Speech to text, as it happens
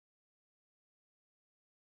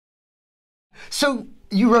So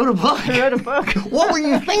you wrote a book. I wrote a book. What were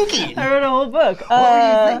you thinking? I wrote a whole book. What were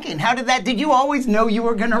you thinking? How did that? Did you always know you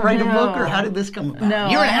were going to write a book, or how did this come about? No,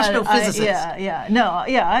 You're an astrophysicist.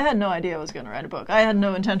 I had no idea I was going to write a book. I had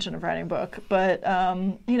no intention of writing a book, but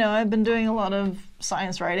I've been doing a lot of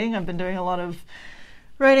science writing. I've been doing a lot of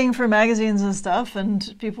writing for magazines and stuff,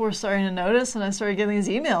 and people were starting to notice, and I started getting these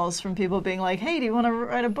emails from people being like, "Hey, do you want to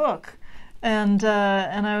write a book?" And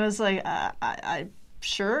I was like, I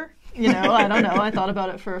sure. I don't know. I thought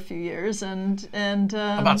about it for a few years, and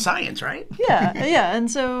about science, right? Yeah. And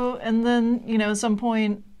then at some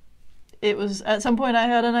point I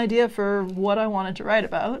had an idea for what I wanted to write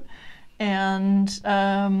about, and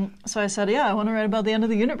so I said, I want to write about the end of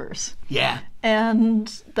the universe. Yeah. And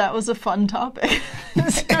that was a fun topic.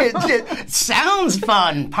 It sounds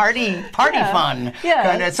fun. Party fun.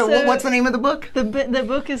 Yeah. So what's the name of the book? The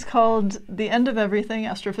book is called The End of Everything,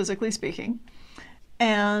 Astrophysically Speaking.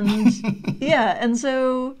 And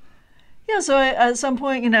so I, at some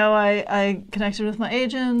point, I connected with my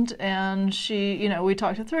agent, and she, we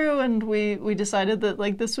talked it through, and we decided that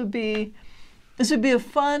this would be a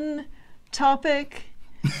fun topic.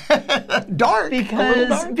 Dark.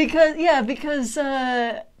 Because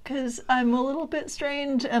I'm a little bit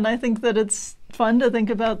strange, and I think that it's fun to think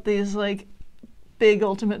about these big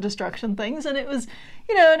ultimate destruction things. And it was,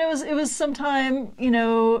 it was sometime,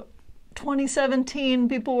 2017,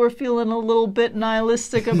 people were feeling a little bit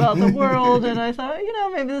nihilistic about the world, and I thought,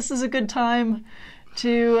 maybe this is a good time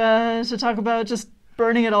to talk about just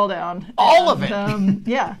burning it all down. All of it.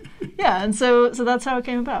 Yeah, and so that's how it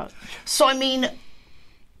came about. So I mean,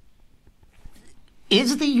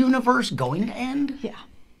 is the universe going to end? Yeah.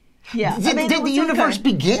 Yeah. Did the universe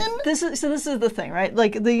begin? This is the thing, right?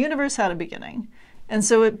 The universe had a beginning, and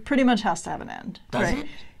so it pretty much has to have an end. Does it?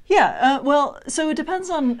 Yeah, so it depends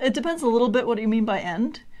a little bit what you mean by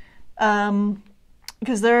end,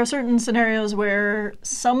 because there are certain scenarios where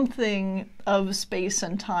something of space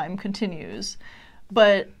and time continues,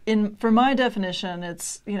 but for my definition,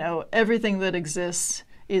 it's everything that exists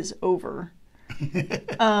is over,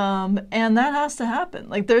 and that has to happen.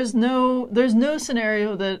 There's no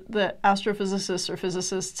scenario that astrophysicists or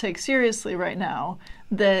physicists take seriously right now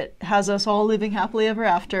that has us all living happily ever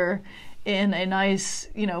after in a nice,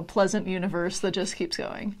 pleasant universe that just keeps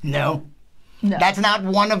going. No. That's not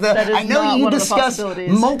one of the... I know you discuss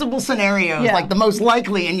multiple scenarios, the most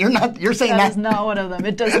likely, and you're saying that... That is not one of them.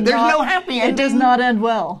 It does There's no happy ending. It does not end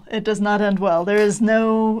well. It does not end well. There's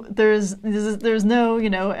no,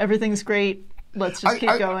 everything's great. Let's just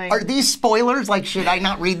keep going. Are these spoilers? Should I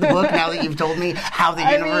not read the book now that you've told me how the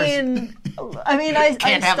universe... I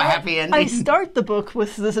can't have a happy ending. I start the book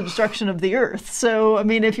with the destruction of the Earth. So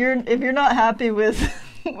if you're not happy with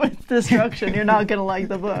destruction, you're not going to like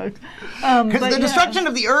the book. Because the destruction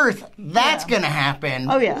of the Earth, that's going to happen.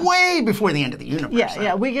 Oh, yeah. Way before the end of the universe.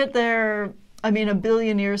 Yeah. We get there. A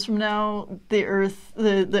billion years from now, the Earth,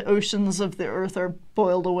 the oceans of the Earth are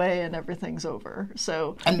boiled away and everything's over.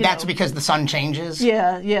 So, and that's because the sun changes.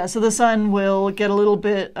 Yeah. So the sun will get a little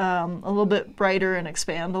bit brighter and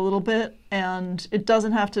expand a little bit, and it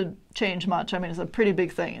doesn't have to change much. It's a pretty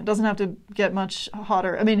big thing. It doesn't have to get much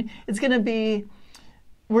hotter. It's going to be,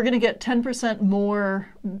 we're going to get 10% more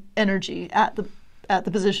energy at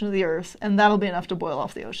the position of the Earth, and that'll be enough to boil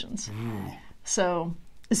off the oceans. So.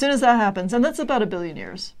 As soon as that happens, and that's about 1 billion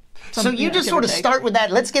years. So you just sort of start with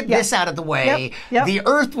that. Let's get this out of the way. Yep. The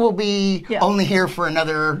Earth will be only here for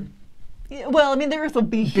another... Well, the Earth will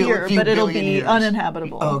be here, but it'll be years.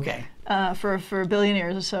 uninhabitable. Oh, okay. For 1 billion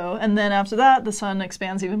years or so. And then after that, the sun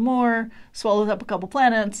expands even more, swallows up a couple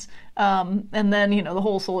planets, and then, the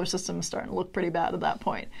whole solar system is starting to look pretty bad at that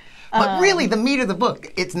point. But really, the meat of the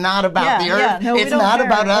book, it's not about the Earth. Yeah, no, it's not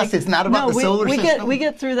about us. It's not about the solar system. We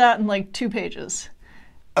get through that in 2 pages.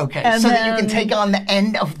 Okay, and so that you can take on the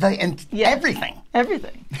end of everything.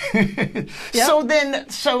 Everything. Yep.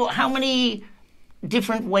 So how many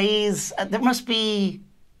different ways? There must be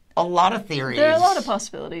a lot of theories. There are a lot of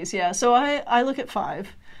possibilities, yeah. So I look at 5.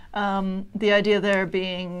 The idea there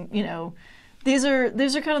being, these are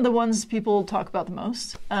kind of the ones people talk about the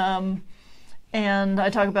most. And I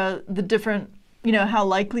talk about the different, how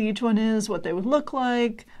likely each one is, what they would look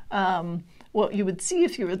like, what you would see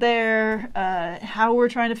if you were there, how we're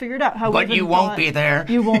trying to figure it out. But you won't be there.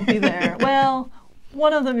 You won't be there. Well,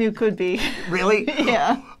 one of them you could be. Really?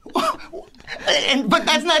 Yeah. But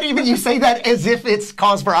that's not even, you say that as if it's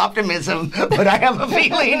cause for optimism, but I have a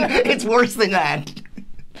feeling it's worse than that.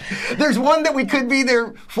 There's one that we could be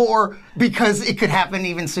there for because it could happen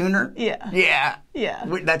even sooner. Yeah. Yeah. Yeah.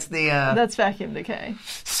 That's the... That's vacuum decay.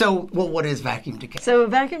 So, well, what is vacuum decay? So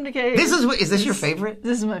vacuum decay... Is this your favorite?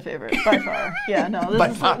 This is my favorite, by far. Yeah, no,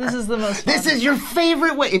 this is the most fun. This is your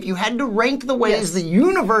favorite way. If you had to rank the ways the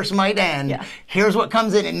universe might end, here's what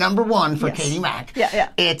comes in at number one for Katie Mack. Yeah.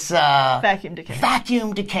 It's... vacuum decay.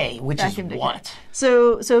 Vacuum decay, which is what?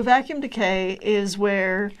 So vacuum decay is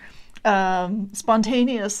where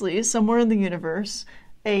spontaneously, somewhere in the universe,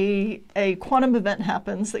 a quantum event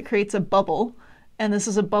happens that creates a bubble, and this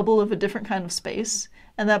is a bubble of a different kind of space,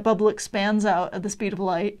 and that bubble expands out at the speed of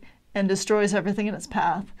light and destroys everything in its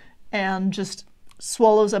path and just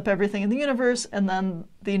swallows up everything in the universe, and then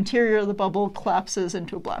the interior of the bubble collapses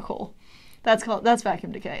into a black hole. That's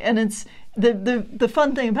vacuum decay. And it's the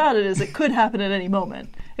fun thing about it is it could happen at any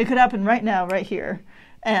moment. It could happen right now, right here.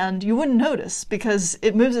 And you wouldn't notice because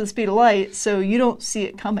it moves at the speed of light, so you don't see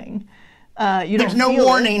it coming. There's no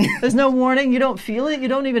warning. There's no warning. You don't feel it. You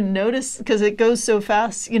don't even notice because it goes so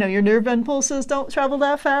fast. You know, your nerve impulses don't travel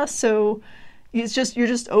that fast, so you're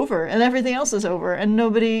just over, and everything else is over, and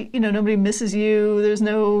nobody misses you. There's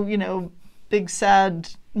no, big sad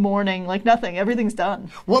mourning, like nothing. Everything's done.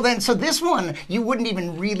 Well, then, so this one you wouldn't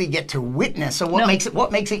even really get to witness. So what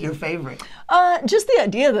makes it your favorite? Just the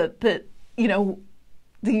idea that the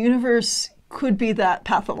universe could be that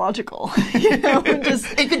pathological.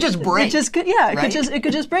 It could just break. It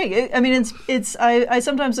could just break. I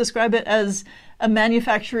sometimes describe it as a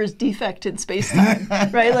manufacturer's defect in space-time,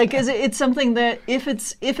 right? Like, it's something that if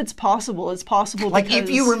it's possible, it's possible. Like because, if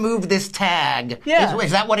you remove this tag,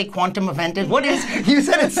 is that what a quantum event is? What is? You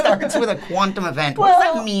said it starts with a quantum event. What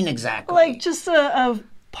does that mean exactly? Like just a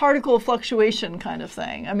particle fluctuation kind of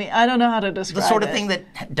thing. I mean, I don't know how to describe it. The sort of thing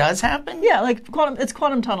that does happen? Yeah, like it's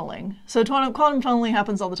quantum tunneling. So quantum tunneling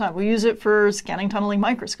happens all the time. We use it for scanning tunneling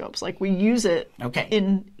microscopes. Like we use it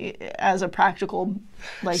as a practical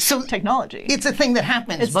technology. It's a thing that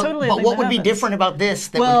happens. It's totally but what would be different about this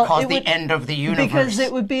that would cause the end of the universe? Because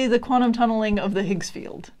it would be the quantum tunneling of the Higgs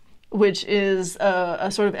field, which is a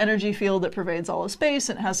sort of energy field that pervades all of space,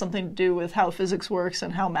 and it has something to do with how physics works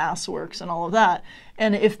and how mass works and all of that.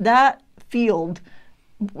 And if that field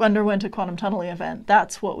underwent a quantum tunneling event,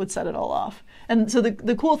 that's what would set it all off. And so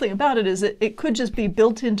the cool thing about it is that it could just be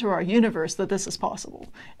built into our universe that this is possible.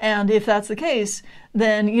 And if that's the case,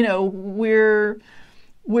 then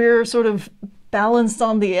we're sort of balanced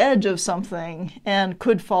on the edge of something and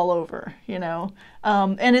could fall over. And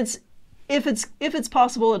if it's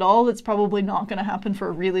possible at all, it's probably not going to happen for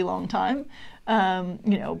a really long time. 10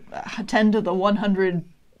 to the 100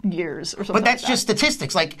 years or something. But that's just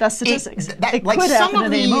statistics. Like that's statistics. It could some of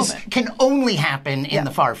these can only happen in the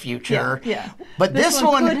far future. Yeah. But this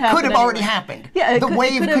one could have already happened. Yeah. The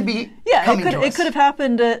wave could be coming to us. It could have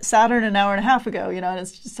happened at Saturn an hour and a half ago, and it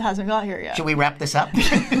just hasn't got here yet. Should we wrap this up?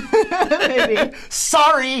 Maybe.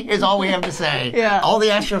 Sorry is all we have to say. Yeah. All the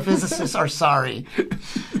astrophysicists are sorry.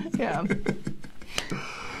 Yeah.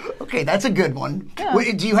 Okay, that's a good one.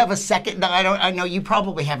 Yeah. Do you have a second? I know you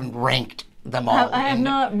probably haven't ranked them all. I have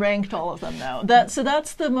not ranked all of them, no. That's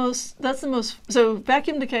the most. So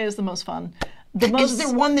vacuum decay is the most fun. Is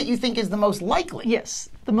there one that you think is the most likely? Yes.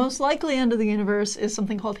 The most likely end of the universe is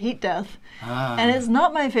something called heat death. And it's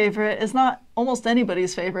not my favorite. It's not almost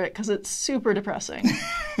anybody's favorite because it's super depressing.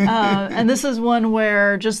 And this is one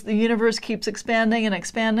where just the universe keeps expanding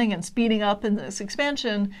and speeding up in this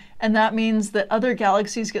expansion. And that means that other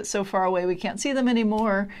galaxies get so far away we can't see them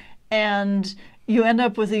anymore. And you end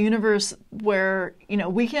up with a universe where,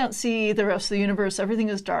 we can't see the rest of the universe. Everything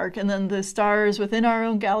is dark. And then the stars within our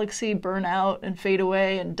own galaxy burn out and fade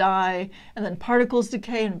away and die. And then particles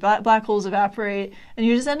decay and black holes evaporate. And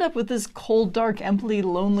you just end up with this cold, dark, empty,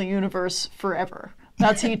 lonely universe forever.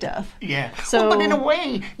 That's heat death. Yeah. But in a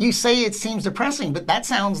way, you say it seems depressing, but that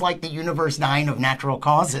sounds like the universe dying of natural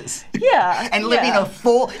causes. Yeah. And living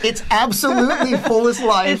it's absolutely fullest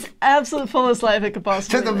life. It's absolute fullest life it could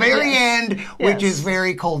possibly to the very end, which is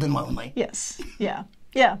very cold and lonely. Yes. Yeah.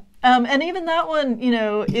 Yeah. And even that one,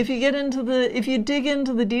 if you dig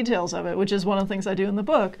into the details of it, which is one of the things I do in the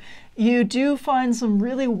book, you do find some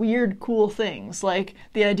really weird, cool things, like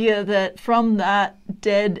the idea that from that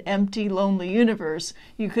dead, empty, lonely universe,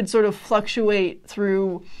 you could sort of fluctuate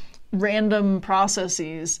through random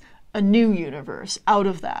processes a new universe out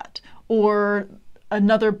of that, or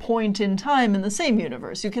another point in time in the same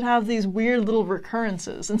universe. You could have these weird little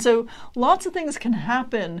recurrences. And so lots of things can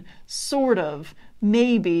happen, sort of,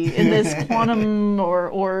 maybe, in this quantum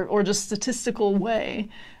or just statistical way.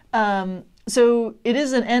 So it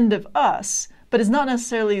is an end of us, but it's not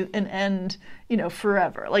necessarily an end,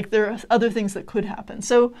 forever. Like there are other things that could happen.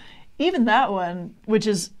 So even that one, which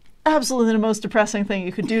is absolutely the most depressing thing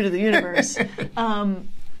you could do to the universe,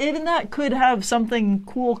 even that could have something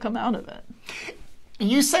cool come out of it.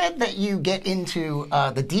 You said that you get into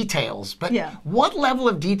the details, but what level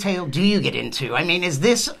of detail do you get into? I mean,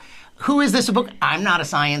 who is this a book? I'm not a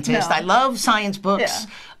scientist. No. I love science books,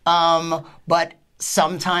 but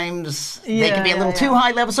sometimes they can be a little too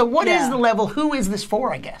high level. So what is the level? Who is this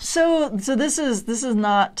for, I guess? So this is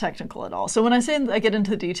not technical at all. So when I say I get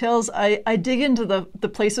into the details, I dig into the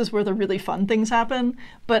places where the really fun things happen,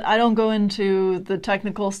 but I don't go into the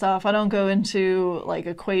technical stuff. I don't go into like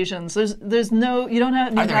equations. There's no, you don't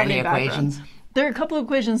have, Are there have any background. equations? There are a couple of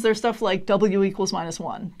equations. There's stuff like W equals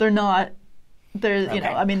 -1. They're not,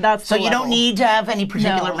 I mean, that's so the you level. don't need to have any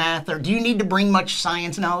particular No. math, or do you need to bring much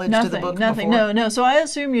science knowledge to the book? Nothing. Before? No. So I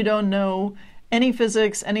assume you don't know any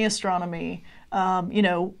physics, any astronomy.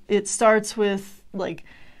 It starts with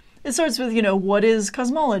what is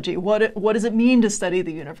cosmology? What does it mean to study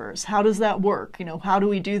the universe? How does that work? How do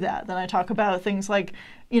we do that? Then I talk about things like,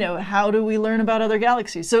 how do we learn about other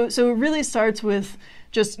galaxies? So it really starts with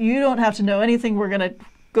just, you don't have to know anything. We're going to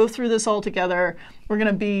go through this all together. We're going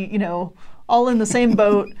to be, all in the same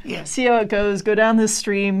boat, see how it goes, go down this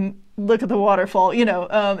stream, look at the waterfall.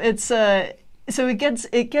 So it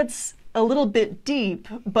gets a little bit deep,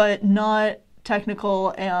 but not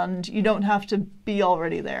technical, and you don't have to be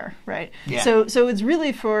already there, right? Yeah. So it's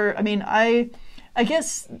really for, I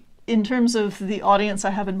guess in terms of the audience I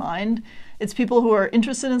have in mind, it's people who are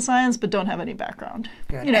interested in science but don't have any background.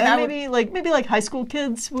 Good. Maybe like high school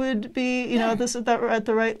kids would be, at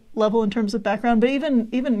the right level in terms of background, but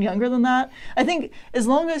even younger than that. I think as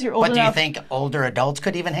long as you're old enough. But do you think older adults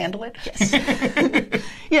could even handle it? Yes.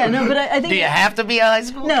 But I think. Do you have to be a high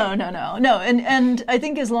school? No. And I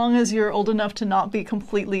think as long as you're old enough to not be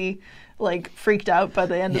completely freaked out by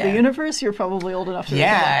the end of the universe, you're probably old enough to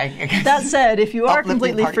read the book. That said, if you are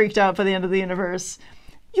completely freaked out by the end of the universe,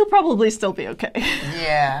 you'll probably still be okay.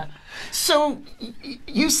 Yeah. So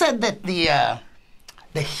you said that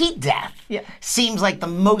the heat death seems like the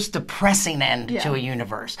most depressing end to a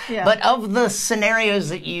universe. Yeah. But of the scenarios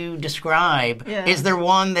that you describe, is there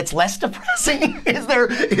one that's less depressing? Is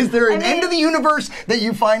there an end of the universe that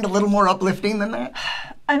you find a little more uplifting than that?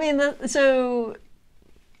 I mean, so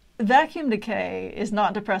vacuum decay is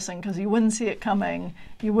not depressing because you wouldn't see it coming,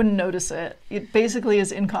 you wouldn't notice it. It basically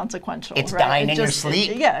is inconsequential. It's right? dying in your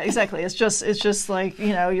sleep. Exactly. It's just like,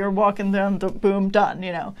 you're walking down the boom, done,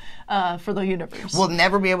 for the universe. We'll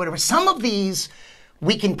never be able to. Some of these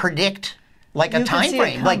we can predict like a time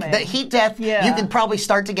frame. Like the heat death, you can probably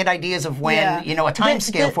start to get ideas of when, a time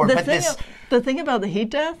scale for it. But the thing about the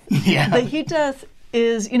heat death, the heat death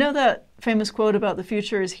is, that famous quote about the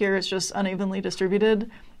future is here, it's just unevenly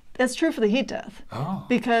distributed. That's true for the heat death. Oh.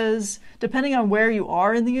 Because depending on where you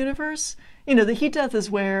are in the universe, the heat death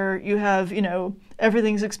is where you have,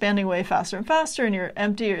 everything's expanding way faster and faster and you're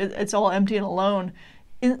empty, it's all empty and alone.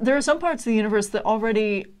 There are some parts of the universe that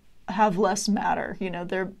already have less matter.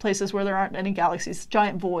 There are places where there aren't any galaxies,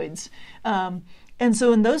 giant voids. And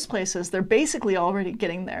so in those places, they're basically already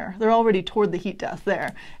getting there. They're already toward the heat death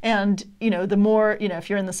there. And, the more, if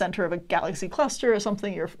you're in the center of a galaxy cluster or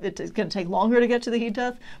something, it's going to take longer to get to the heat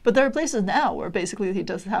death. But there are places now where basically the heat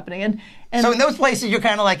death is happening. And so in those places, you're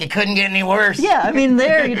kind of like, it couldn't get any worse. Yeah, I mean,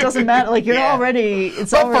 there, it doesn't matter. Like, you're already,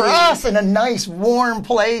 it's but already. For us, in a nice, warm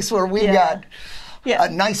place where we got a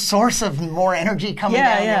nice source of more energy coming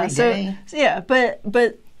down every day.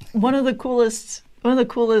 But one of the coolest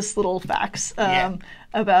little facts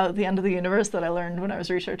about the end of the universe that I learned when I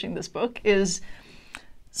was researching this book is,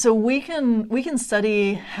 so we can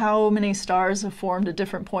study how many stars have formed at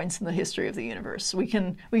different points in the history of the universe. We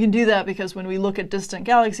can do that because when we look at distant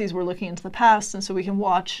galaxies, we're looking into the past, and so we can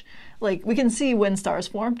watch, we can see when stars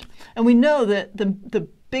formed, and we know that the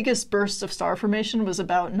biggest burst of star formation was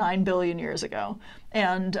about 9 billion years ago.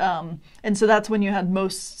 And so that's when you had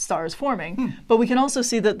most stars forming. But we can also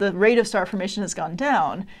see that the rate of star formation has gone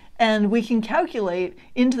down, and we can calculate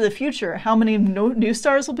into the future how many new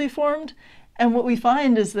stars will be formed. And what we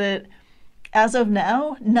find is that as of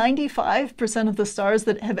now, 95% of the stars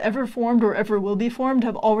that have ever formed or ever will be formed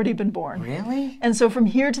have already been born. Really? And so from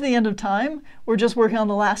here to the end of time, we're just working on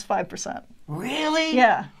the last 5%. Really?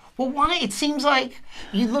 Yeah. Well, why? It seems like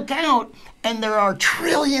you look out and there are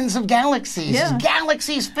trillions of galaxies. Yeah.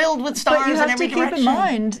 Galaxies filled with stars in every direction. But you have to keep in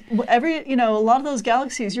mind, a lot of those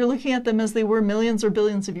galaxies, you're looking at them as they were millions or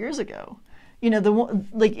billions of years ago.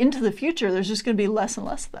 Into the future, there's just going to be less and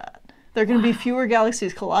less of that. There are going to be fewer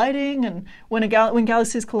galaxies colliding, and when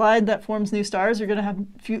galaxies collide, that forms new stars. You're going to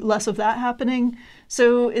have less of that happening.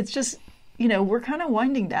 So it's just, we're kind of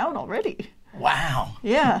winding down already. Wow.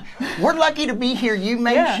 Yeah. We're lucky to be here. You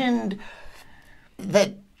mentioned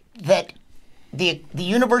that the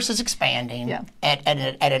universe is expanding at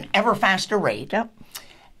an ever faster rate. Yep.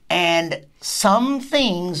 And some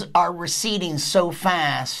things are receding so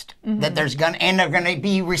fast that they're going to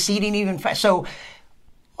be receding even faster. So,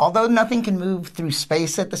 although nothing can move through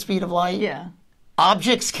space at the speed of light,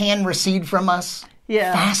 objects can recede from us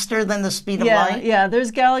faster than the speed of light. Yeah,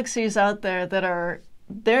 there's galaxies out there that are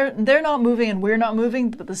they're not moving and we're not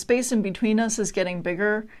moving, but the space in between us is getting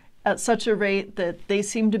bigger at such a rate that they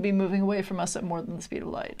seem to be moving away from us at more than the speed of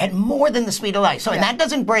light. At more than the speed of light. So, and that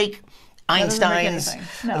doesn't break Einstein's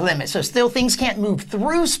limit. So still things can't move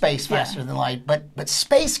through space faster than light, but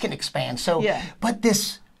space can expand. So, but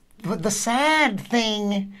the sad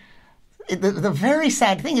thing, the very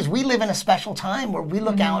sad thing is we live in a special time where we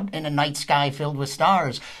look out in a night sky filled with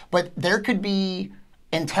stars, but there could be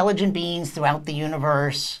intelligent beings throughout the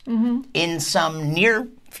universe in some near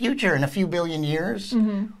future, in a few billion years,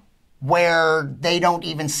 where they don't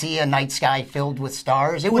even see a night sky filled with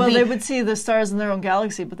stars. They would see the stars in their own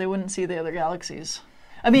galaxy, but they wouldn't see the other galaxies.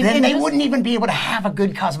 I mean, then they wouldn't even be able to have a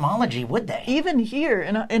good cosmology, would they? Even here,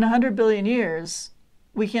 in 100 billion years,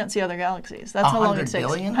 we can't see other galaxies. That's how long it takes.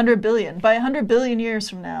 100 billion? By 100 billion years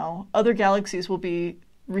from now, other galaxies will be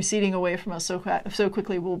receding away from us so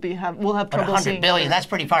quickly we'll have trouble seeing. 100 billion, that's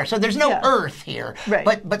pretty far. So there's no Earth here. Right.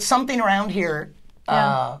 But something around here...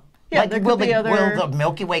 will the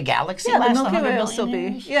Milky Way galaxy last 100 billion years?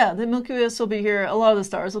 The Milky Way will still be here. A lot of the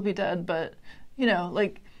stars will be dead, but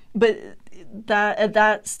at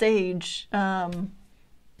that stage,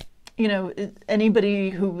 anybody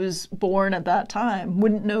who was born at that time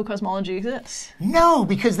wouldn't know cosmology exists. No,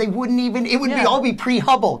 because they wouldn't even. It would all be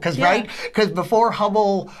pre-Hubble, because before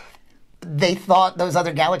Hubble, they thought those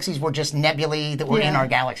other galaxies were just nebulae that were in our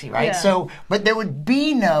galaxy, right? Yeah. So, but there would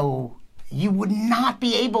be no. You would not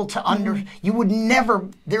be able to you would never,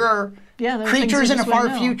 there are creatures in a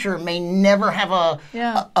far future may never have a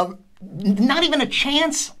not even a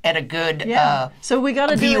chance at a good so we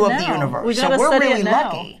gotta view do it of now. the universe. We gotta so we're study really it now.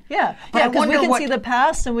 lucky. Because we can see the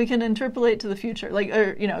past and we can interpolate to the future,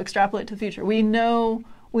 extrapolate to the future. We know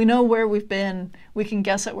where we've been. We can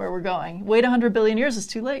guess at where we're going. Wait 100 billion years is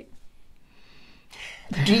too late.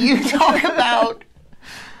 Do you talk about...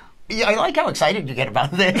 I like how excited you get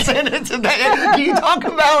about this. Do you talk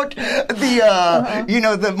about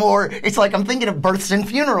the more, it's like I'm thinking of births and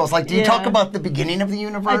funerals. Like, do you talk about the beginning of the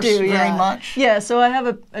universe very much? Yeah, so I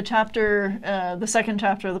have a chapter, the second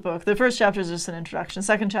chapter of the book. The first chapter is just an introduction. The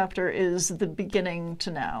second chapter is the beginning to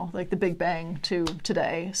now, like the Big Bang to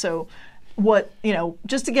today. So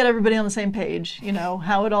just to get everybody on the same page,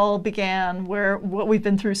 how it all began, what we've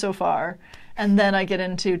been through so far. And then I get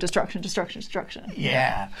into destruction.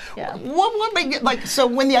 Yeah. What made you, so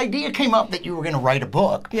when the idea came up that you were going to write a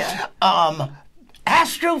book,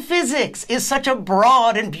 astrophysics is such a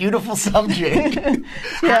broad and beautiful subject.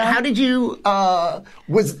 How did you, how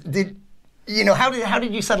did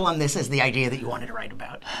you settle on this as the idea that you wanted to write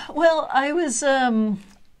about? Well, I was, I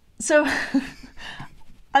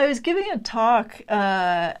was giving a talk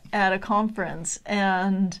at a conference,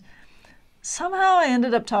 and somehow I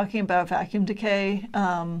ended up talking about vacuum decay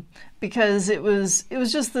because it was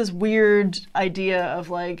just this weird idea of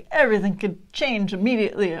like everything could change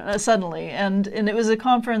immediately, suddenly, and it was a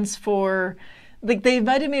conference for, like, they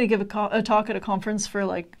invited me to give a talk at a conference for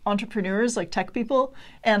like entrepreneurs, like tech people,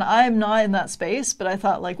 and I'm not in that space, but I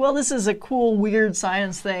thought like, well, this is a cool, weird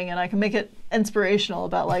science thing, and I can make it inspirational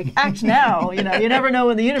about like act now. You never know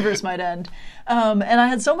when the universe might end. And I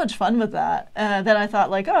had so much fun with that that I thought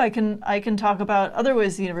like, oh, I can talk about other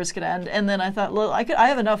ways the universe could end. And then I thought, well, I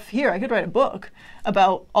have enough here. I could write a book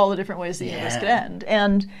about all the different ways the universe could end.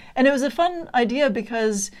 And it was a fun idea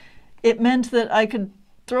because it meant that I could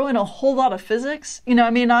throw in a whole lot of physics.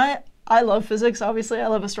 I love physics. Obviously, I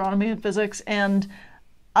love astronomy and physics, and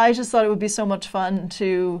I just thought it would be so much fun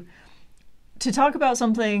to talk about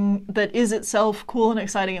something that is itself cool and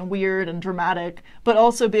exciting and weird and dramatic, but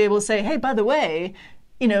also be able to say, hey, by the way,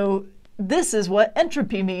 this is what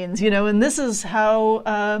entropy means, and this is how,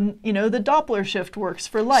 the Doppler shift works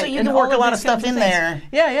for light. So you can work a lot of stuff in there.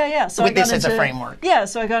 Yeah. So with this as a framework. Yeah,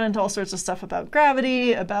 so I got into all sorts of stuff about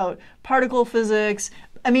gravity, about particle physics.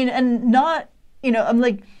 And not,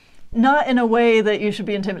 not in a way that you should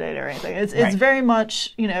be intimidated or anything. It's very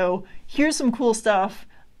much, here's some cool stuff.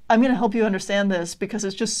 I'm going to help you understand this because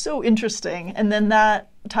it's just so interesting. And then that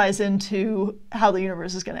ties into how the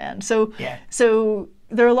universe is going to end. So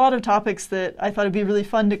there are a lot of topics that I thought it'd be really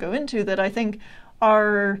fun to go into that I think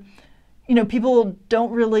are, you know, people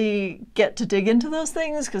don't really get to dig into those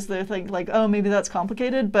things because they think like, oh, maybe that's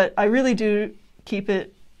complicated. But I really do keep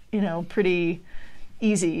it, you know, pretty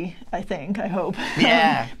easy, I think, I hope.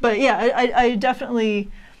 Yeah. But yeah, I definitely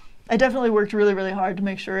worked really, really hard to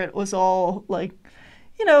make sure it was all like,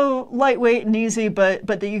 you know, lightweight and easy, but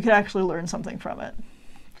that you could actually learn something from it.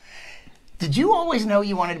 Did you always know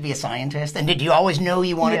you wanted to be a scientist? And did you always know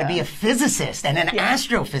you wanted to be a physicist and an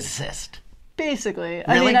astrophysicist? Basically. Really?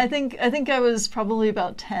 I mean, I think I was probably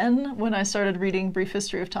about 10 when I started reading Brief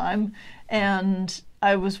History of Time. And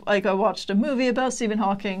I was like, I watched a movie about Stephen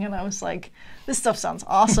Hawking and I was like, this stuff sounds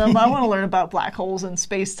awesome. I want to learn about black holes and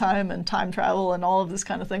space-time and time travel and all of this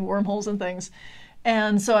kind of thing, wormholes and things.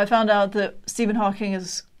 And so I found out that Stephen Hawking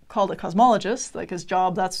is called a cosmologist, like his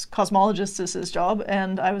job, that's cosmologist is his job.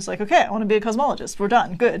 And I was like, okay, I want to be a cosmologist. We're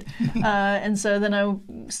done. Good. And so then I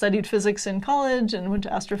studied physics in college and went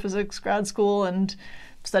to astrophysics grad school and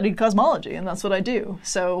studied cosmology, and that's what I do.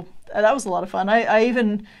 So that was a lot of fun. I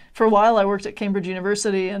even, for a while, I worked at Cambridge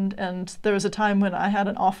University, and there was a time when I had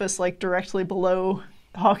an office like directly below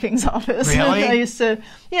Hawking's office. Really? I used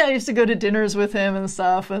to go to dinners with him and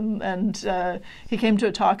stuff, and he came to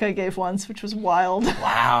a talk I gave once, which was wild.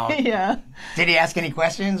 Wow. Yeah. Did he ask any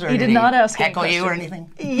questions, or he did not ask heckle any you or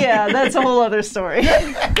anything? Yeah, that's a whole other story.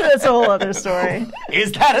 That's a whole other story.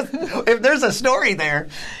 Is that if there's a story there?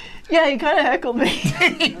 Yeah, he kind of heckled me.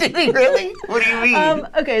 Did he really? What do you mean?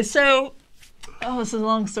 Okay, so, this is a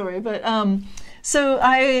long story, but so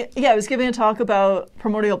I was giving a talk about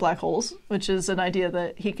primordial black holes, which is an idea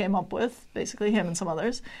that he came up with, basically him and some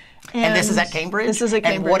others. And this is at Cambridge? This is at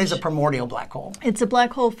Cambridge. And what is a primordial black hole? It's a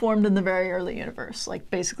black hole formed in the very early universe, like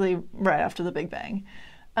basically right after the Big Bang.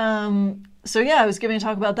 So yeah, I was giving a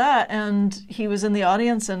talk about that, and he was in the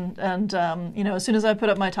audience, and you know, as soon as I put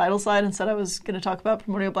up my title slide and said I was going to talk about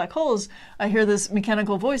primordial black holes, I hear this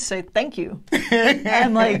mechanical voice say, "Thank you." And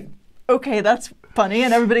I'm like, okay, that's funny,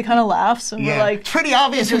 and everybody kind of laughs, and we're like, pretty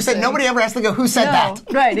obvious who said. Nobody ever has to go, who said that?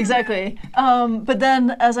 Right, exactly. But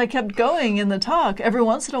then as I kept going in the talk, every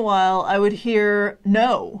once in a while I would hear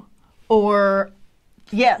no, or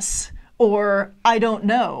yes, or I don't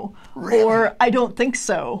know, really? Or I don't think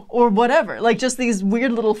so, or whatever. Like just these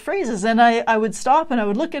weird little phrases. And I would stop and I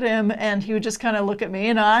would look at him, and he would just kind of look at me,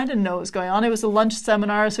 and I didn't know what was going on. It was a lunch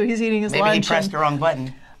seminar, so he's eating his lunch. Maybe he pressed the wrong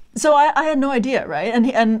button. So I had no idea, right?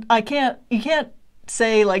 And you can't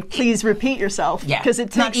say like, please repeat yourself, because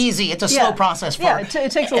it's not easy. It's a slow process.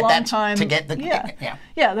 It takes a long time to get the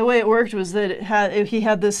The way it worked was that he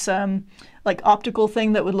had this like optical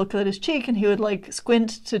thing that would look at his cheek, and he would like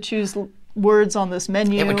squint to choose words on this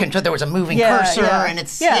menu. It would control, there was a moving cursor, and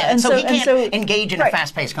it's and so he can't engage in a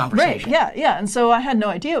fast-paced conversation. Right. Yeah. And so I had no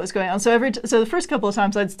idea what was going on. So the first couple of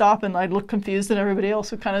times I'd stop and I'd look confused, and everybody else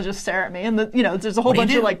would kind of just stare at me. And there's a whole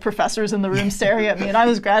bunch of like professors in the room staring at me, and I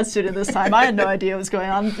was grad student this time. I had no idea what was going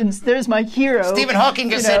on. And there's my hero. Stephen Hawking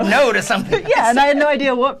just said no to something. And I had no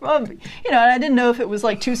idea what. And I didn't know if it was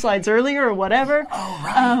like 2 slides earlier or whatever. Oh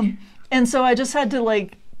right. And so I just had to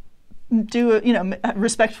like do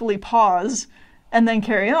respectfully pause and then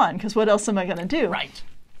carry on, because what else am I going to do? Right.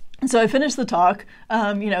 And so I finished the talk.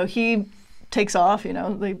 He takes off. He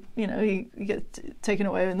gets taken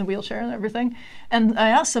away in the wheelchair and everything. And I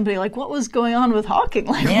asked somebody like, what was going on with Hawking?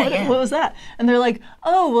 Like, what was that? And they're like,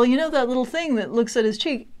 oh, well, that little thing that looks at his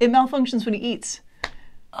cheek, it malfunctions when he eats.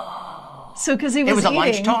 Oh. So because he was eating. It was a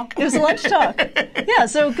lunch talk? It was a lunch talk. Yeah,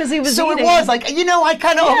 so because he was eating. So it was like, I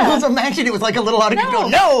kind of almost imagined it was like a little out of control.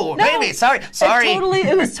 No, maybe, sorry.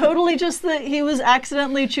 It was totally just that he was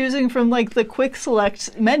accidentally choosing from like the quick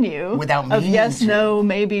select menu. Without meaning of yes, to. No,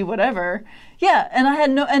 maybe, whatever. Yeah,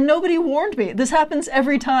 and and nobody warned me. This happens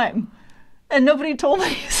every time. And nobody told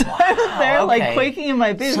me, so I was there like quaking in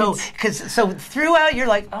my boots. So throughout you're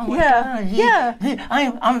like, oh my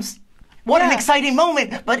God, what an exciting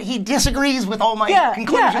moment, but he disagrees with all my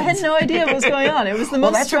conclusions. Yeah, I had no idea what was going on. It was the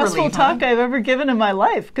most stressful talk I've ever given in my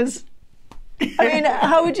life, because, I mean,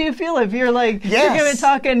 how would you feel if you're like, you're giving a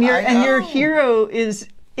talk and your hero is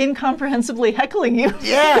incomprehensibly heckling you?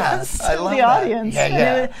 Yes, I love the audience.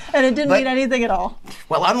 Yeah. And it didn't mean anything at all.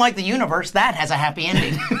 Well, unlike the universe, that has a happy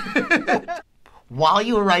ending. While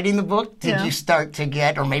you were writing the book, did you start to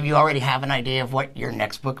get, or maybe you already have an idea of what your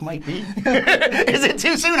next book might be? Is it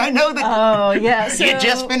too soon? I know that. Oh, yeah. So, you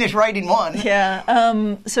just finished writing one.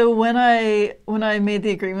 Yeah. So when I made the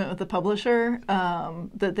agreement with the publisher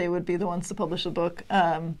that they would be the ones to publish the book,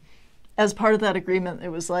 as part of that agreement, it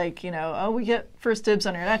was like, we get first dibs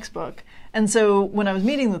on your next book. And so when I was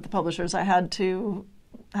meeting with the publishers, I had to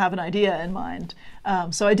have an idea in mind.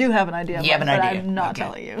 So I do have an idea in mind, but I'm not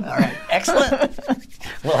telling you. All right, excellent.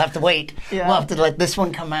 We'll have to wait. Yeah. We'll have to let this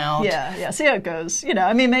one come out. Yeah, see how it goes.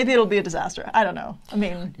 I mean, maybe it'll be a disaster. I don't know. I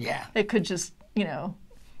mean, it could just,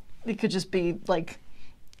 it could just be like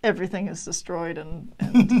everything is destroyed and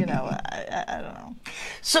I don't know.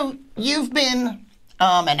 So you've been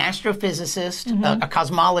an astrophysicist, a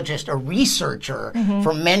cosmologist, a researcher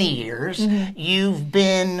for many years. You've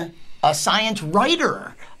been a science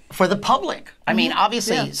writer for the public. I mean,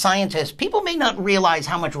 obviously, scientists, people may not realize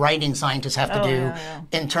how much writing scientists have to do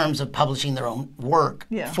in terms of publishing their own work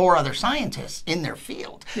for other scientists in their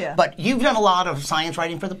field. But you've done a lot of science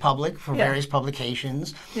writing for the public, for various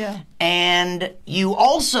publications. And you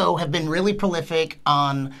also have been really prolific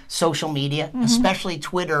on social media, especially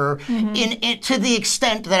Twitter, to the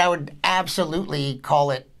extent that I would absolutely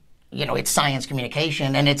call it, it's science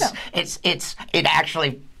communication. And it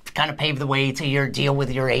actually kind of paved the way to your deal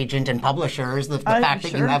with your agent and publishers. The fact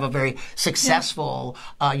that you have a very successful,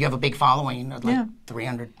 you have a big following of like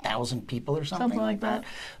 300,000 people or something like that.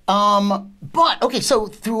 But, okay, so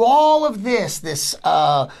through all of this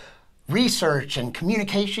research and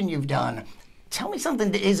communication you've done, tell me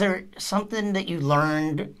something. Is there something that you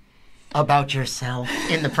learned about yourself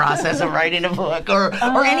in the process of writing a book or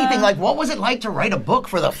anything? Like, what was it like to write a book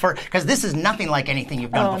for the first, because this is nothing like anything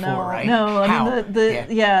you've done before, right? No, I mean,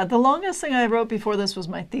 the longest thing I wrote before this was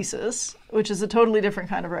my thesis, which is a totally different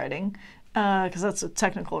kind of writing, because that's a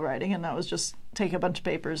technical writing, and that was just take a bunch of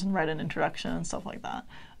papers and write an introduction and stuff like that.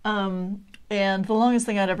 And the longest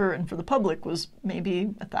thing I'd ever written for the public was maybe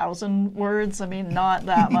 1,000 words. I mean, not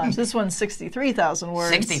that much. This one's 63,000 words.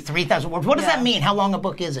 63,000 words. What does that mean? How long a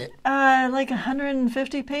book is it? Like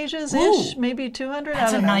 150 pages-ish, maybe 200.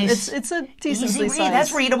 That's I don't know. It's a decently sized.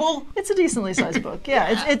 That's readable. It's a decently sized book.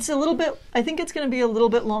 Yeah, it's a little bit. I think it's going to be a little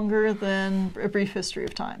bit longer than A Brief History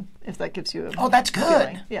of Time, if that gives you a that's good.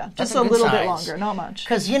 Feeling. Yeah, just a little bit longer, not much.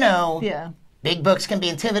 Because big books can be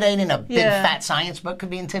intimidating. A big fat science book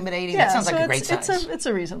could be intimidating. That sounds like a great size. It's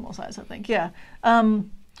a reasonable size, I think. Yeah.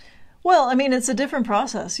 Well, I mean, it's a different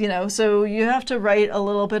process, So you have to write a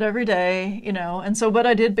little bit every day, And so what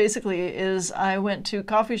I did basically is I went to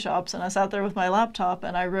coffee shops and I sat there with my laptop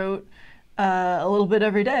and I wrote a little bit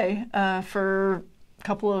every day for a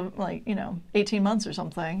couple of 18 months or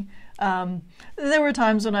something. There were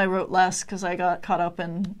times when I wrote less because I got caught up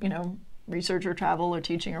in research or travel or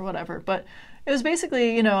teaching or whatever, but it was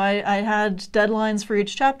basically, I had deadlines for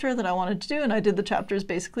each chapter that I wanted to do, and I did the chapters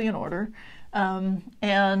basically in order.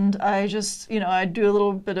 And I just, I'd do a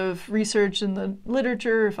little bit of research in the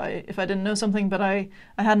literature if I didn't know something, but I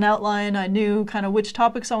had an outline. I knew kind of which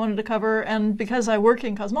topics I wanted to cover, and because I work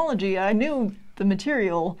in cosmology, I knew the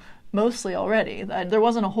material mostly already. There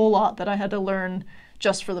wasn't a whole lot that I had to learn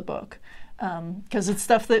just for the book. Because it's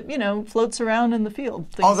stuff that, floats around in the field.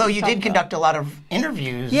 Although you did conduct a lot of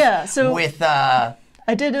interviews with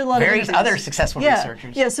I did a lot of various other successful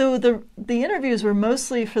researchers. Yeah, so the interviews were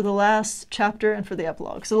mostly for the last chapter and for the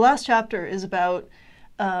epilogue. So the last chapter is about,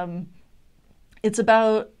 it's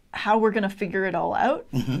about how we're going to figure it all out.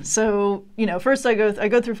 So, first I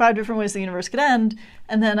go through 5 different ways the universe could end,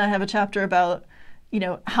 and then I have a chapter about,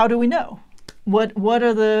 how do we know? What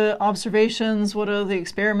are the observations, what are the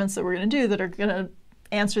experiments that we're going to do that are going to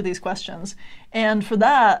answer these questions? And for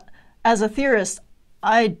that, as a theorist,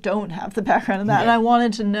 I don't have the background in that. And I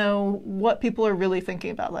wanted to know what people are really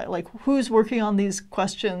thinking about that. Like, who's working on these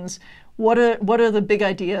questions? What are the big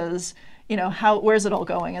ideas? Where's it all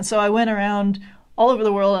going? And so I went around all over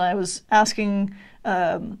the world and I was asking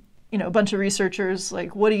a bunch of researchers,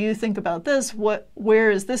 like, what do you think about this? Where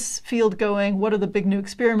is this field going? What are the big new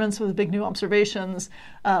experiments? What are the big new observations?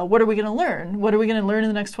 What are we going to learn? What are we going to learn in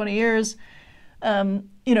the next 20 years? How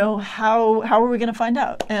are we going to find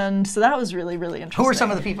out? And so that was really, really interesting. Who were some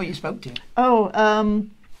of the people you spoke to?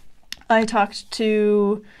 I talked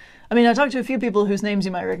to a few people whose names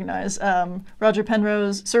you might recognize. Sir Roger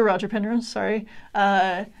Penrose, sorry,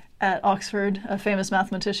 at Oxford, a famous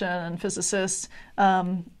mathematician and physicist.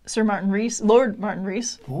 Lord Martin Rees,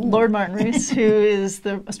 who is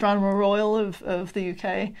the Astronomer Royal of the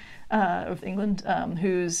UK, of England,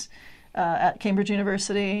 who's at Cambridge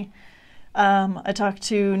University. I talked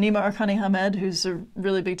to Nima Arkani Hamed, who's a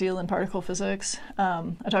really big deal in particle physics.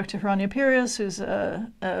 I talked to Hrania Pirius, who's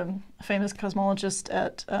a famous cosmologist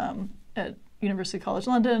at University College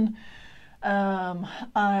London.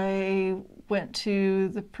 I went to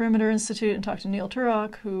the Perimeter Institute and talked to Neil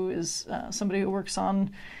Turok, who is somebody who works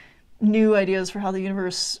on new ideas for how the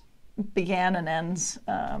universe began and ends.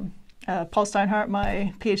 Paul Steinhardt,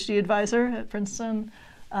 my PhD advisor at Princeton.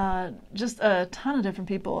 just a ton of different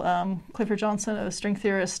people. Clifford Johnson, a string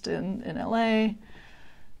theorist in LA.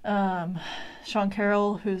 Sean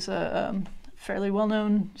Carroll, who's a fairly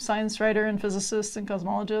well-known science writer and physicist and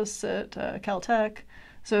cosmologist at Caltech.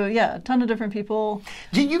 So yeah, a ton of different people.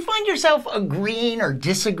 Do you find yourself agreeing or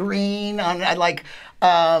disagreeing on,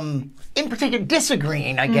 in particular,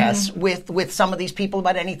 disagreeing, I guess, with some of these people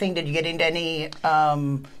about anything? Did you get into any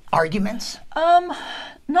arguments?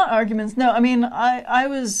 Not arguments. No, I mean, I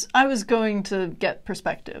was going to get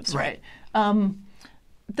perspectives, right?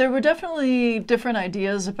 There were definitely different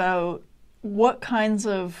ideas about what kinds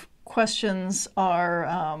of questions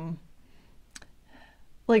are,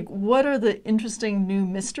 what are the interesting new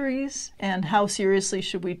mysteries, and how seriously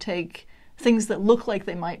should we take things that look like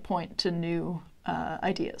they might point to new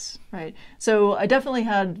ideas, right? So I definitely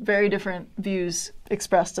had very different views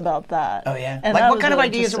expressed about that. Oh yeah, and like what kind really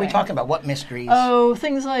of ideas are we talking about? What mysteries? Oh,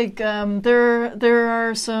 things like there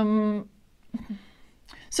are some.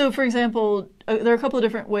 So, for example, there are a couple of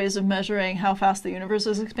different ways of measuring how fast the universe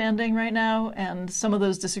is expanding right now, and some of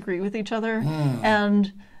those disagree with each other.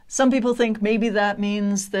 And some people think maybe that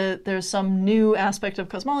means that there's some new aspect of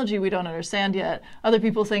cosmology we don't understand yet. Other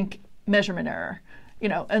people think measurement error,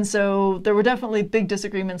 And so there were definitely big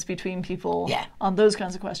disagreements between people on those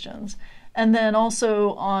kinds of questions. And then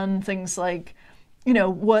also on things like,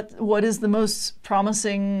 what is the most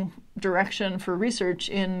promising direction for research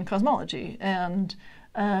in cosmology? And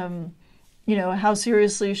how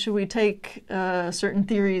seriously should we take certain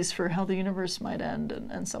theories for how the universe might end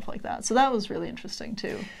and stuff like that. So that was really interesting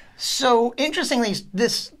too. So interestingly,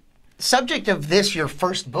 this subject of your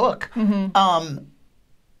first book,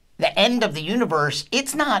 the end of the universe,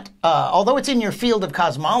 it's not, although it's in your field of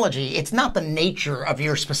cosmology, it's not the nature of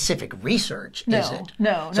your specific research, is it?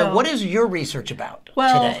 No. So what is your research about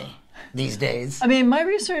today, these days? I mean, my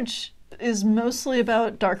research is mostly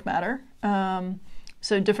about dark matter.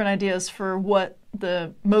 So different ideas for what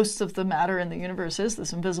most of the matter in the universe is,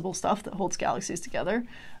 this invisible stuff that holds galaxies together.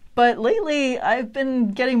 But lately, I've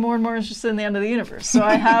been getting more and more interested in the end of the universe. So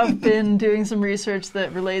I have been doing some research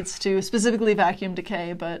that relates to specifically vacuum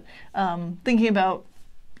decay, but thinking about,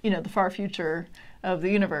 the far future of the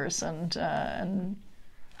universe. And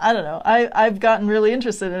I don't know. I've gotten really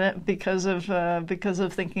interested in it because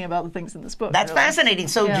of thinking about the things in this book. That's fascinating.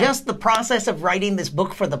 So just the process of writing this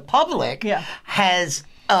book for the public has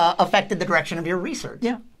affected the direction of your research.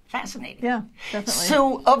 Yeah. Fascinating. Yeah, definitely.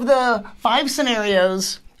 So of the 5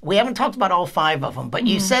 scenarios, we haven't talked about all 5 of them, but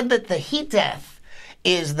you said that the heat death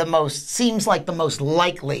is seems like the most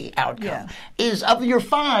likely outcome. Yeah. Is of your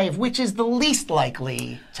 5, which is the least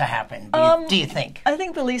likely to happen, do you think? I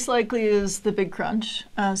think the least likely is the Big Crunch.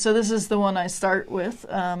 So this is the one I start with,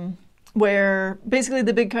 where basically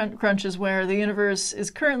the Big Crunch is where the universe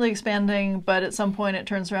is currently expanding, but at some point it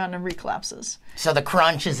turns around and recollapses. So the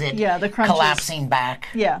crunch is the crunch collapsing back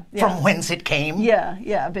from whence it came?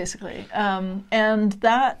 Yeah, basically. And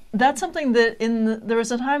that's something that there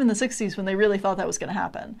was a time in the 60s when they really thought that was going to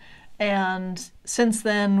happen. And since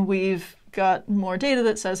then, we've got more data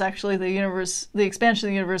that says actually the expansion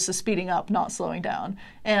of the universe is speeding up, not slowing down.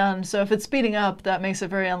 And so if it's speeding up, that makes it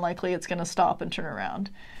very unlikely it's going to stop and turn around.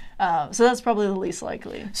 So that's probably the least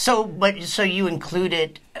likely. So you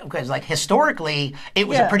included, because historically it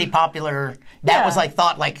was a pretty popular. That was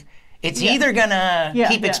thought it's either gonna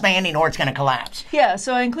keep expanding or it's gonna collapse. Yeah.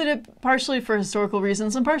 So I included partially for historical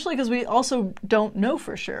reasons and partially because we also don't know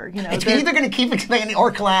for sure. It's either gonna keep expanding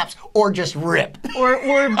or collapse or just rip.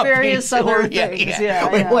 Or various other things.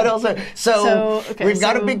 Yeah. What else? So we've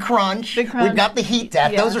got a big crunch. We've got the heat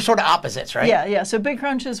death. Those are sort of opposites, right? Yeah. So Big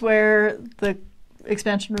Crunch is where the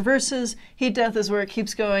expansion reverses. Heat death is where it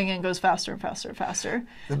keeps going and goes faster and faster and faster.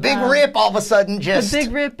 The big rip all of a sudden just... The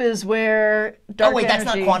big rip is where dark energy... that's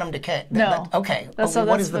not quantum decay. No. Okay.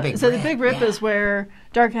 What is the big rip? So the big rip is where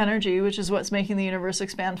dark energy, which is what's making the universe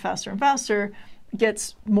expand faster and faster,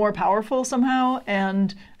 gets more powerful somehow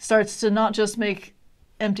and starts to not just make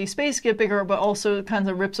empty space get bigger, but also kind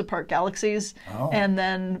of rips apart galaxies and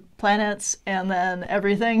then planets and then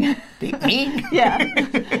everything. Me?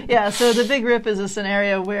 Yeah. So the big rip is a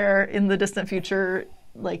scenario where in the distant future,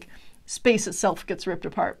 space itself gets ripped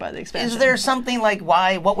apart by the expansion. Is there something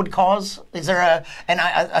what would cause? Is there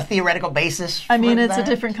a theoretical basis for it's a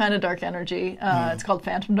different kind of dark energy. It's called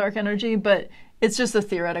phantom dark energy, but it's just a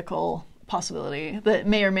theoretical possibility that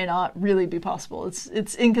may or may not really be possible.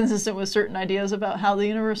 It's inconsistent with certain ideas about how the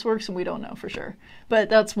universe works, and we don't know for sure. But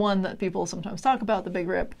that's one that people sometimes talk about, the big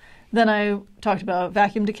rip. Then I talked about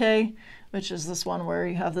vacuum decay, which is this one where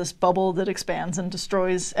you have this bubble that expands and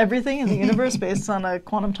destroys everything in the universe based on a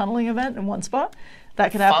quantum tunneling event in one spot.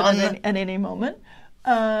 That could happen at any moment.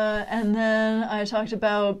 And then I talked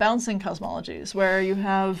about bouncing cosmologies, where you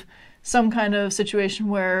have some kind of situation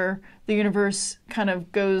where the universe kind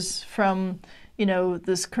of goes from,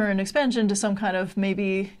 this current expansion to some kind of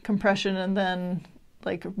maybe compression and then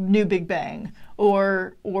like new Big Bang,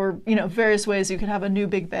 or various ways you could have a new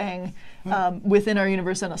Big Bang within our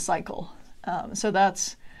universe in a cycle. So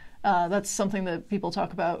that's something that people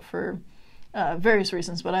talk about for various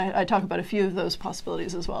reasons, but I talk about a few of those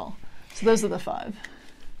possibilities as well. So those are the 5.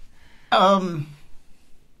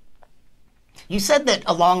 You said that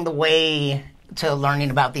along the way to learning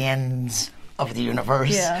about the ends of the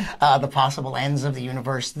universe, the possible ends of the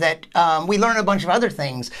universe, that we learn a bunch of other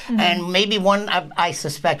things. Mm-hmm. And maybe I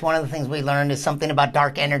suspect one of the things we learned is something about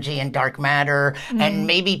dark energy and dark matter. Mm-hmm. And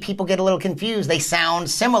maybe people get a little confused. They sound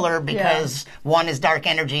similar because one is dark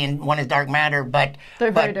energy and one is dark matter, but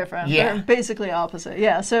they're very different. Yeah. They're basically opposite.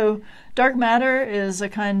 Yeah. So dark matter is a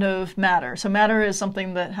kind of matter. So matter is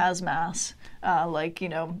something that has mass.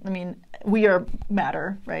 We are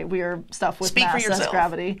matter, right? We are stuff with mass, that's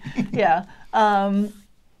gravity. Yeah.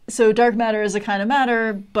 So dark matter is a kind of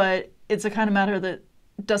matter, but it's a kind of matter that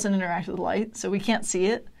doesn't interact with light, so we can't see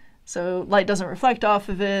it. So light doesn't reflect off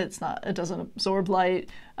of it. It doesn't absorb light.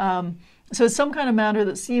 So it's some kind of matter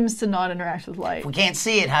that seems to not interact with light. If we can't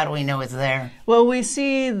see it, how do we know it's there? Well, we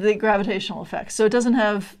see the gravitational effects. So it doesn't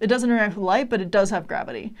interact with light, but it does have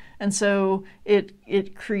gravity. And so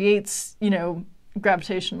it creates,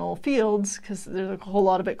 gravitational fields, because there's a whole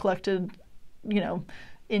lot of it collected,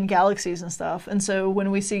 in galaxies and stuff. And so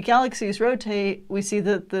when we see galaxies rotate, we see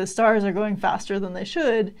that the stars are going faster than they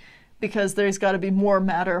should, because there's got to be more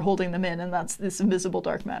matter holding them in, and that's this invisible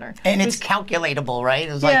dark matter. And it's calculatable, right?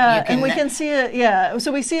 It's and we can see it,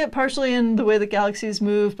 So we see it partially in the way that galaxies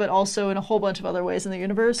move, but also in a whole bunch of other ways in the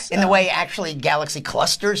universe. In the way actually galaxy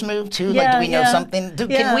clusters move, too? Do we know something?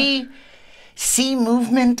 Can we see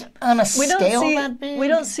movement on a scale that big? We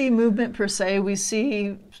don't see movement per se. We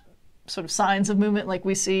see sort of signs of movement, like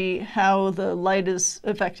we see how the light is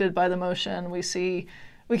affected by the motion. We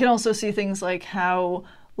can also see things like how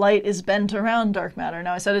light is bent around dark matter.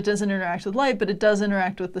 Now, I said it doesn't interact with light, but it does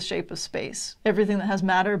interact with the shape of space. Everything that has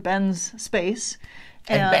matter bends space.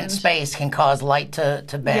 And bent space can cause light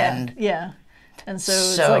to bend. Yeah. And so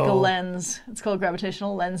it's like a lens. It's called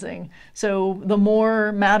gravitational lensing. So the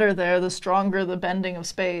more matter there, the stronger the bending of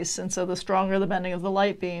space. And so the stronger the bending of the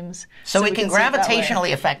light beams. So it can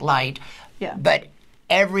gravitationally affect light. Yeah. But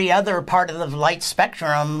every other part of the light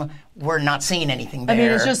spectrum, we're not seeing anything there. I mean,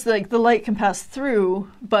 it's just like the light can pass through,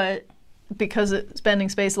 but because it's bending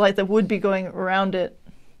space, light that would be going around it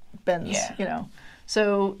bends,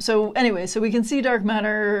 So anyway, so we can see dark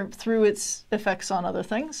matter through its effects on other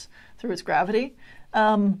things, through its gravity.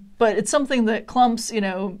 But it's something that clumps,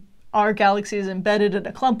 our galaxy is embedded in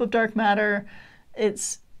a clump of dark matter.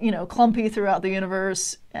 It's, clumpy throughout the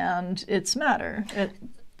universe, and it's matter.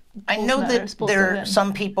 I know that there are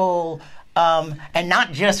some people, and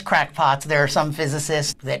not just crackpots, there are some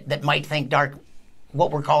physicists that might think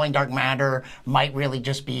what we're calling dark matter might really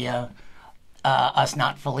just be us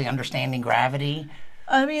not fully understanding gravity.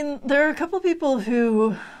 I mean, there are a couple people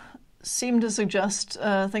who seem to suggest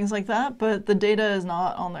things like that, but the data is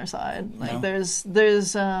not on their side. Like there are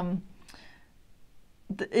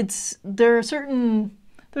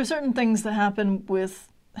certain things that happen with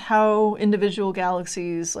how individual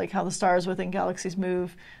galaxies, like how the stars within galaxies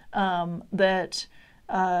move, that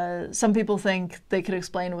some people think they could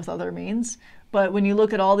explain with other means. But when you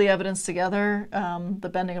look at all the evidence together, the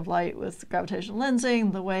bending of light with gravitational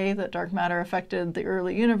lensing, the way that dark matter affected the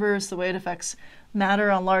early universe, the way it affects matter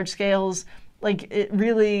on large scales,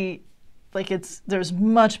 there's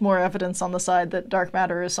much more evidence on the side that dark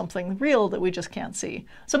matter is something real that we just can't see.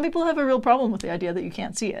 Some people have a real problem with the idea that you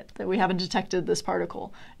can't see it, that we haven't detected this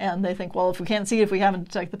particle. And they think, well, if we can't see it, if we haven't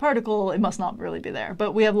detected the particle, it must not really be there.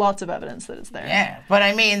 But we have lots of evidence that it's there. Yeah, but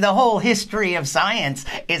I mean, the whole history of science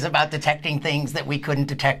is about detecting things that we couldn't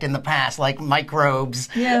detect in the past, like microbes,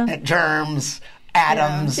 germs,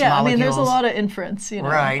 atoms, molecules. I mean, there's a lot of inference,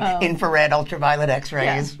 Right, infrared, ultraviolet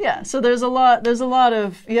X-rays. Yeah. So there's a lot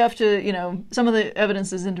of, you have to, some of the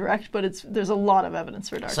evidence is indirect, but there's a lot of evidence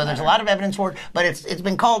for dark matter. So there's a lot of evidence for it, but it's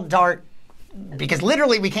been called dark because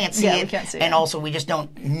literally we can't see it, we can't see and also we just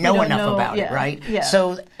don't know enough about it, right? Yeah.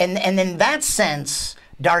 So, and in that sense,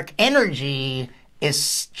 dark energy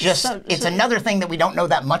is just, it's another thing that we don't know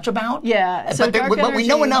that much about. Yeah. But we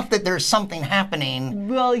know enough that there's something happening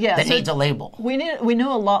that needs a label. We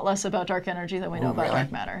know a lot less about dark energy than we know about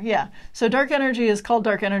dark matter. Yeah. So dark energy is called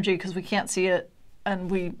dark energy because we can't see it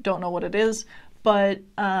and we don't know what it is. but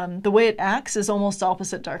the way it acts is almost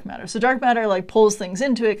opposite dark matter. So dark matter like pulls things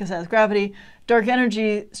into it because it has gravity. Dark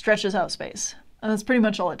energy stretches out space. And that's pretty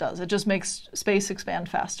much all it does. It just makes space expand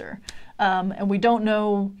faster. And we don't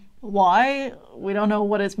know why. We don't know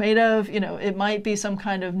what it's made of. You know, it might be some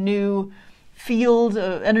kind of new field,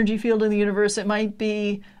 energy field in the universe. It might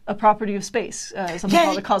be a property of space, something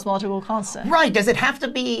called a cosmological constant. Right. Does it have to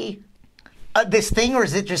be this thing, or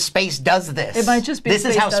is it just space does this? It might just be this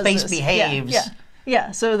is how space behaves.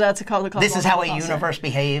 Yeah. So that's called the cosmological This is how a constant. universe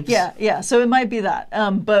behaves. Yeah. So it might be that.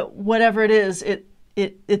 But whatever it is,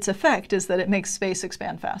 its effect is that it makes space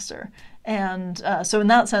expand faster. And so in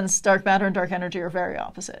that sense, dark matter and dark energy are very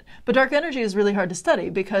opposite. But dark energy is really hard to study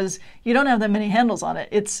because you don't have that many handles on it.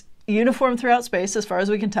 It's uniform throughout space as far as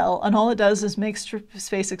we can tell, and all it does is make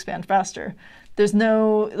space expand faster. There's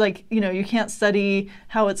no, like, you know, you can't study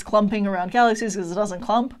how it's clumping around galaxies because it doesn't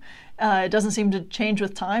clump. It doesn't seem to change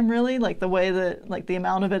with time, really. Like the way that, like the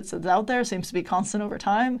amount of it that's out there seems to be constant over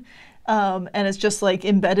time. And it's just like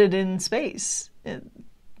embedded in space.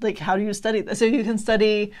 Like, how do you study this? So you can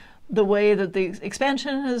study the way that the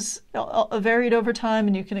expansion has varied over time,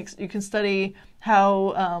 and you can study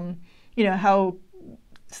how, you know, how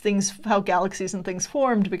galaxies and things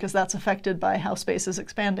formed, because that's affected by how space is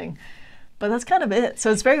expanding. But that's kind of it.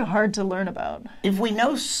 So it's very hard to learn about. If we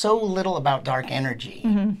know so little about dark energy,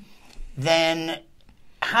 then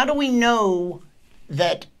how do we know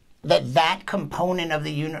that component of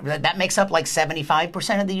the universe, that makes up like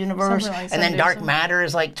 75% of the universe, like and then dark matter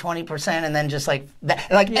is like 20%, and then just like that,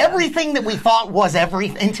 like everything that we thought was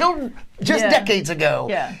everything until just decades ago.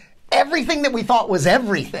 Everything that we thought was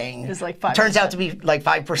everything is like 5%. Turns out to be like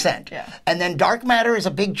 5%. And then dark matter is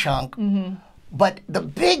a big chunk. But the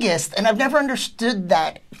biggest, and I've never understood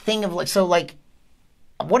that thing of like, so like,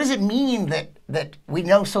 what does it mean that we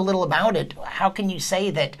know so little about it? How can you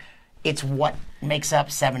say that it's what makes up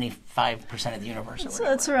 75% of the universe? So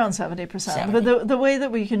it's around 70%. But the way that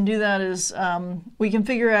we can do that is we can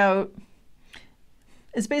figure out,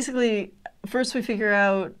 it's basically, first we figure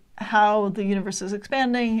out how the universe is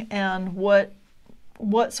expanding and what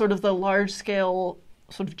sort of the large scale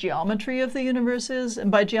sort of geometry of the universe is.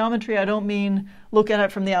 And by geometry, I don't mean look at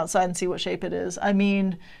it from the outside and see what shape it is. I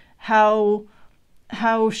mean how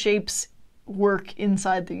shapes work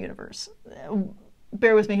inside the universe.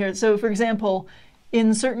 Bear with me here. So for example,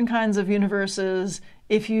 in certain kinds of universes,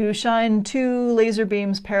 if you shine two laser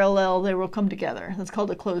beams parallel, they will come together. That's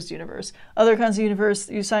called a closed universe. Other kinds of universe,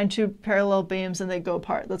 you shine two parallel beams and they go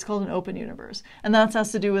apart. That's called an open universe. And that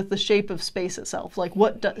has to do with the shape of space itself, like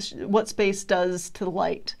what space does to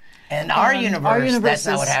light. And our universe, that's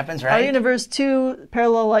not what happens, right? Our universe, two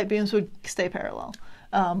parallel light beams would stay parallel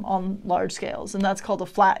on large scales, and that's called a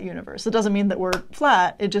flat universe. It doesn't mean that we're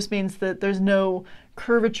flat, it just means that there's no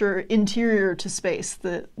curvature interior to space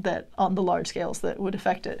that on the large scales that would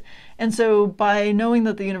affect it. And so by knowing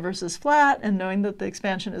that the universe is flat and knowing that the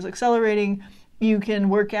expansion is accelerating, you can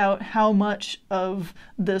work out how much of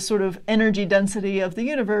the sort of energy density of the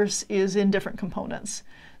universe is in different components.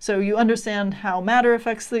 So you understand how matter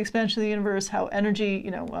affects the expansion of the universe, how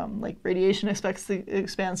energy, like radiation affects the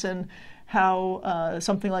expansion, how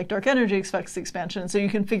something like dark energy affects the expansion. So you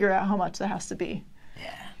can figure out how much there has to be.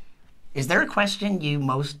 Yeah. Is there a question you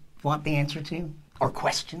most want the answer to? Or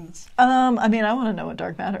questions? I mean, I want to know what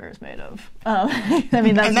dark matter is made of. I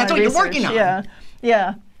mean, that's and that's what research. You're working on.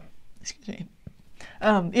 Yeah. Excuse me.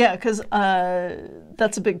 Because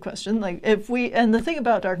that's a big question. Like, and the thing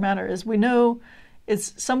about dark matter is we know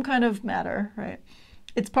it's some kind of matter, right?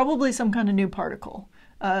 It's probably some kind of new particle.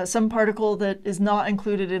 Some particle that is not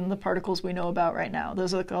included in the particles we know about right now.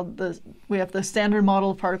 Those are called we have the standard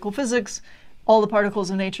model of particle physics. All the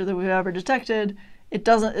particles of nature that we've ever detected,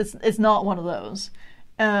 it's not one of those.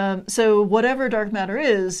 So whatever dark matter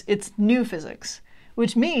is, it's new physics,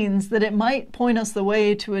 which means that it might point us the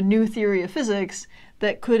way to a new theory of physics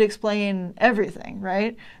that could explain everything,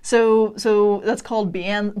 right? So that's called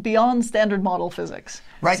beyond standard model physics.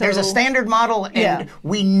 Right, so, there's a standard model, and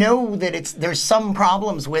we know that there's some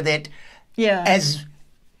problems with it. As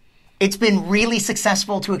it's been really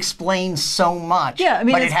successful to explain so much, but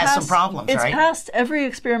it has some problems, right? It's passed every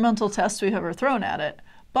experimental test we've ever thrown at it,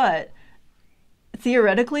 but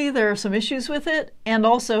theoretically there are some issues with it, and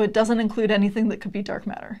also it doesn't include anything that could be dark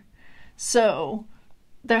matter. So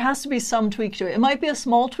there has to be some tweak to it. It might be a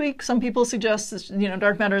small tweak. Some people suggest, you know,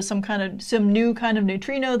 dark matter is some new kind of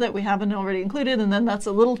neutrino that we haven't already included, and then that's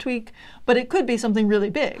a little tweak. But it could be something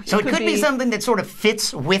really big. So it could be something that sort of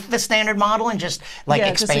fits with the standard model and just like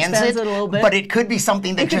expands it a little bit. But it could be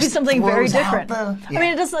something that just something very different. I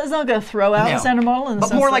mean, it's not going to throw out the standard model, in the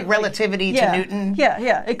but more sense like that, relativity to Newton.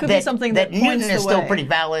 Yeah. It could be something that Newton points is the still way. pretty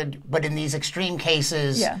valid, but in these extreme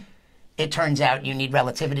cases. It turns out you need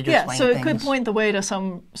relativity to explain so things. it could point the way to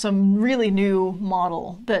some really new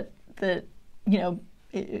model that you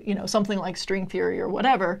know something like string theory or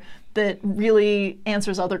whatever that really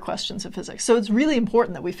answers other questions of physics. So it's really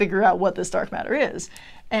important that we figure out what this dark matter is,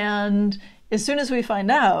 and as soon as we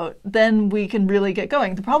find out, then we can really get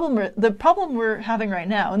going. The problem we're having right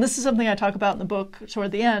now, and this is something I talk about in the book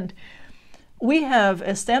toward the end. We have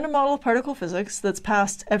a standard model of particle physics that's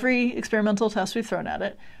passed every experimental test we've thrown at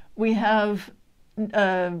it. We have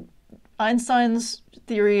Einstein's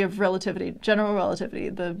theory of relativity, general relativity,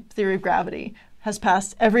 the theory of gravity, has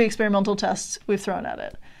passed every experimental test we've thrown at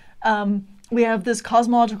it. We have this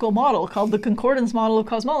cosmological model called the concordance model of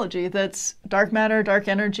cosmology that's dark matter, dark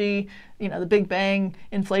energy, you know, the Big Bang,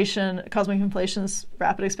 inflation, cosmic inflation's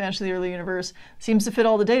rapid expansion of the early universe, seems to fit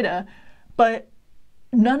all the data. But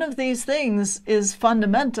none of these things is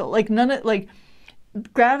fundamental.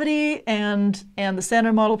 Gravity and the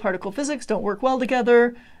standard model particle physics don't work well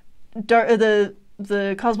together.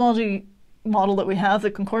 The cosmology model that we have, the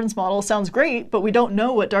concordance model, sounds great, but we don't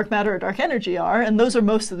know what dark matter or dark energy are, and those are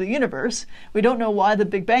most of the universe. We don't know why the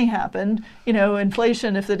Big Bang happened, you know,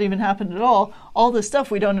 inflation, if it even happened at all this stuff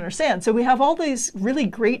we don't understand. So we have all these really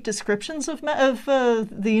great descriptions of the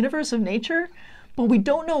universe, of nature, but we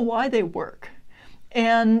don't know why they work.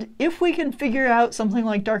 And if we can figure out something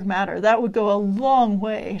like dark matter, that would go a long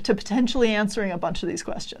way to potentially answering a bunch of these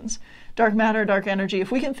questions. Dark matter, dark energy, if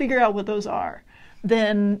we can figure out what those are,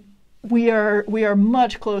 then we are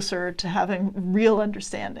much closer to having real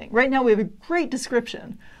understanding. Right now we have a great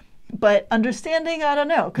description, but understanding, I don't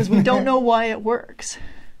know, because we don't know why it works.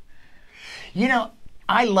 You know,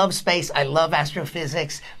 I love space, I love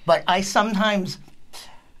astrophysics, but I sometimes...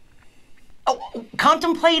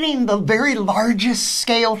 contemplating the very largest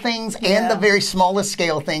scale things and the very smallest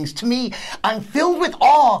scale things, to me, I'm filled with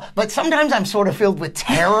awe, but sometimes I'm sort of filled with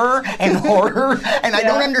terror and horror, and I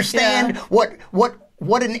don't understand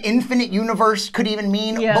what an infinite universe could even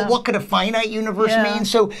mean, but what could a finite universe mean?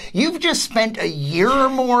 So you've just spent a year or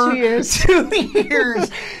more, 2 years, 2 years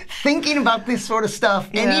thinking about this sort of stuff,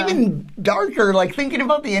 and even darker, like thinking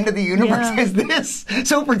about the end of the universe.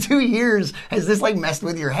 So for 2 years, has this like messed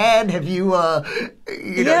with your head? Have you,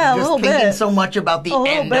 just thinking so much about the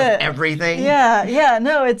end of everything?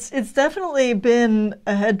 No, it's definitely been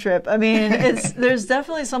a head trip. I mean, there's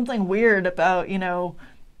definitely something weird about, you know,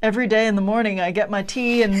 every day in the morning I get my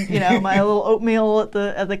tea and, you know, my little oatmeal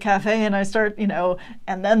at the cafe, and I start, you know,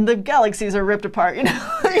 and then the galaxies are ripped apart, you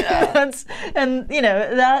know. And, you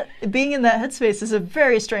know, that being in that headspace is a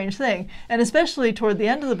very strange thing. And especially toward the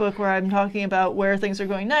end of the book, where I'm talking about where things are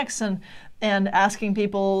going next and asking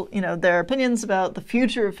people, you know, their opinions about the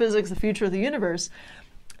future of physics, the future of the universe.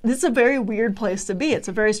 This is a very weird place to be. It's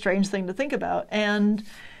a very strange thing to think about. And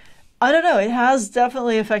I don't know. It has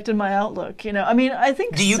definitely affected my outlook. You know, I mean, I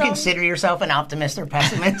think. Do you consider yourself an optimist or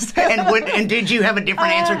pessimist? and did you have a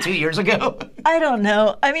different answer 2 years ago? I don't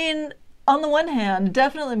know. I mean, on the one hand, it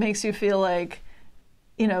definitely makes you feel like,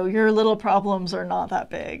 you know, your little problems are not that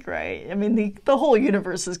big, right? I mean, the whole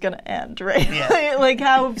universe is going to end, right? Yeah. Like,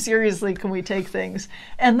 how seriously can we take things?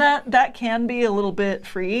 And that can be a little bit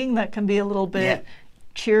freeing. That can be a little bit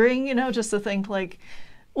cheering, you know, just to think like,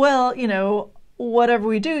 well, you know, whatever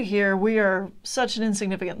we do here, we are such an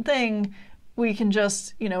insignificant thing. We can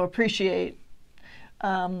just, you know, appreciate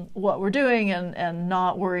what we're doing and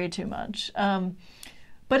not worry too much.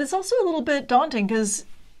 But it's also a little bit daunting, because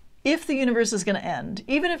if the universe is going to end,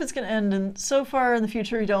 even if it's going to end and so far in the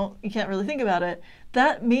future you can't really think about it,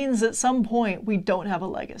 that means at some point we don't have a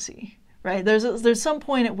legacy, right? There's some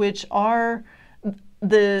point at which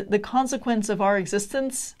the consequence of our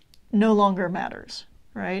existence no longer matters,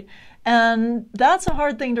 right? And that's a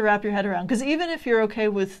hard thing to wrap your head around, because even if you're okay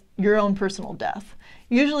with your own personal death,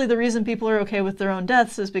 usually the reason people are okay with their own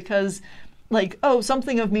deaths is because, like, oh,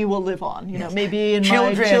 something of me will live on, you know, maybe in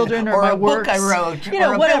my children or my book works, I wrote, you know,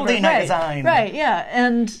 or a whatever, building I designed. Right, yeah.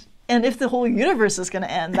 And if the whole universe is going to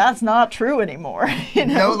end, that's not true anymore. You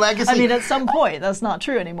know? No legacy. I mean, at some point, that's not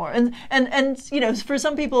true anymore. And you know, for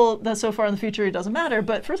some people, that's so far in the future it doesn't matter.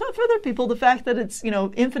 But for other people, the fact that it's, you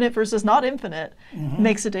know, infinite versus not infinite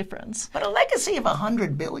makes a difference. But a legacy of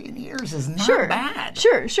 100 billion years is not bad.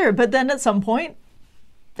 Sure. But then at some point,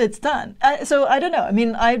 it's done. So I don't know. I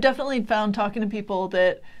mean, I've definitely found talking to people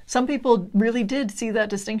that some people really did see that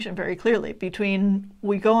distinction very clearly between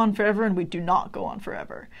we go on forever and we do not go on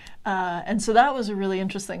forever. And so that was a really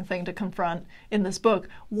interesting thing to confront in this book.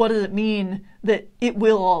 What does it mean that it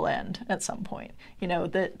will all end at some point? You know,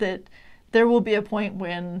 that there will be a point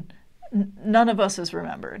when none of us is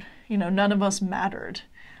remembered. You know, none of us mattered.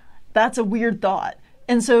 That's a weird thought.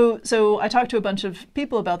 And so I talked to a bunch of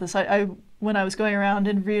people about this. When I was going around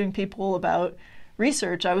interviewing people about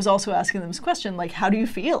research, I was also asking them this question, like, how do you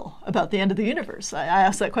feel about the end of the universe? I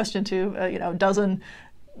asked that question to a dozen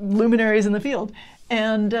luminaries in the field,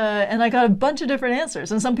 and I got a bunch of different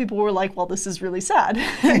answers. And some people were like, well, this is really sad.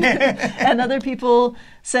 And other people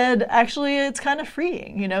said, actually, it's kind of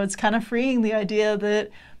freeing. You know, it's kind of freeing, the idea that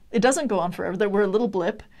it doesn't go on forever, that we're a little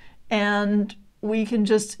blip, and we can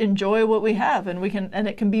just enjoy what we have, and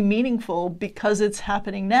it can be meaningful because it's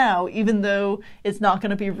happening now, even though it's not going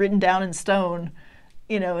to be written down in stone,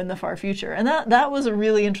 you know, in the far future. And that was a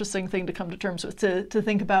really interesting thing to come to terms with, to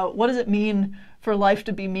think about what does it mean for life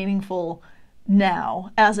to be meaningful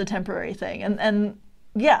now as a temporary thing. And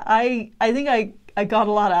yeah, I think I got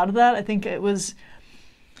a lot out of that. I think it was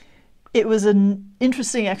an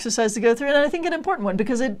interesting exercise to go through, and I think an important one,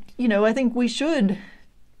 because I think we should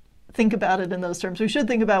think about it in those terms. We should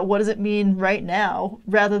think about what does it mean right now,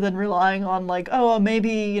 rather than relying on like, oh,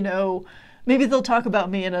 maybe they'll talk about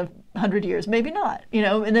me in 100 years, maybe not, you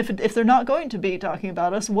know. And if they're not going to be talking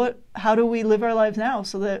about us, how do we live our lives now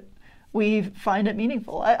so that we find it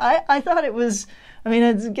meaningful? I thought it was, I mean,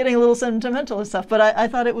 it's getting a little sentimental and stuff, but I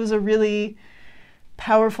thought it was a really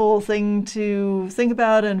powerful thing to think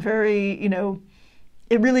about, and very,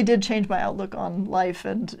 it really did change my outlook on life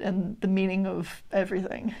and the meaning of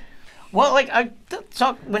everything. Well, like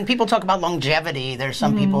when people talk about longevity, there's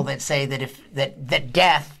some people that say that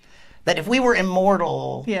if we were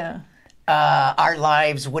immortal, our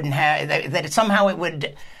lives wouldn't have that somehow it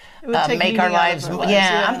would make our lives.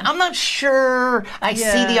 I'm not sure. I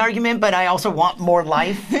see the argument, but I also want more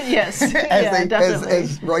life. Yes,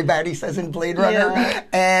 as Roy Batty says in Blade Runner,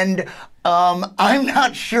 and I'm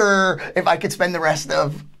not sure if I could spend the rest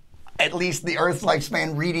of at least the Earth's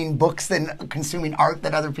lifespan reading books and consuming art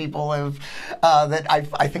that other people have.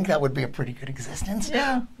 I think that would be a pretty good existence.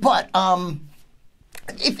 Yeah. But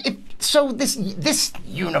so this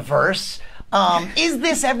universe. Is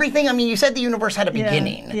this everything? I mean, you said the universe had a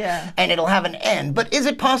beginning, and it'll have an end. But is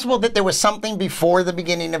it possible that there was something before the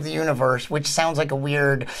beginning of the universe, which sounds like a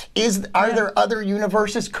weird? Are there other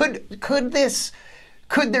universes?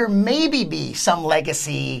 Could there maybe be some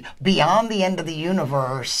legacy beyond the end of the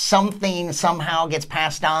universe? Something somehow gets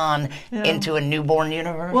passed on into a newborn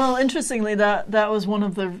universe? Well, interestingly, that was one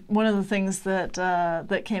of the things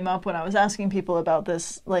that came up when I was asking people about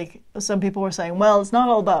this. Like, some people were saying, well, it's not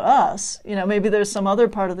all about us. You know, maybe there's some other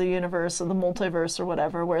part of the universe, or the multiverse or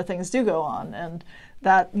whatever, where things do go on, and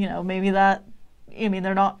that, maybe that. I mean,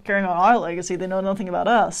 they're not carrying on our legacy. They know nothing about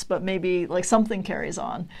us, but maybe like something carries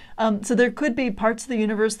on. So there could be parts of the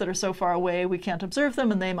universe that are so far away we can't observe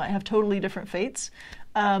them, and they might have totally different fates.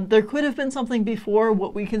 There could have been something before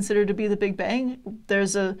what we consider to be the Big Bang.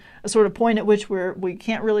 There's a sort of point at which we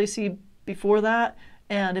can't really see before that.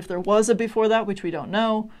 And if there was a before that, which we don't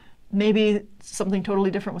know, maybe something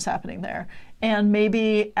totally different was happening there. And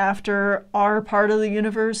maybe after our part of the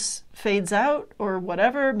universe fades out or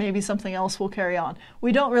whatever, maybe something else will carry on.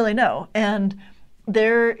 We don't really know. And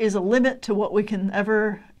there is a limit to what we can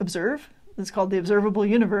ever observe. It's called the observable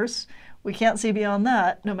universe. We can't see beyond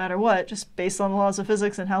that, no matter what, just based on the laws of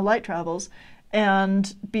physics and how light travels.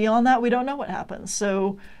 And beyond that, we don't know what happens.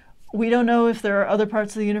 So we don't know if there are other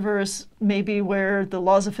parts of the universe, maybe where the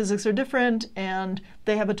laws of physics are different and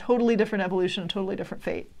they have a totally different evolution, a totally different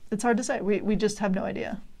fate. It's hard to say. We just have no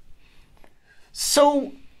idea.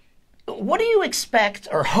 So what do you expect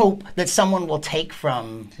or hope that someone will take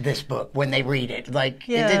from this book when they read it? Like,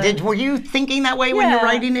 were you thinking that way when you're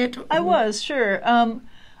writing it? I was, sure.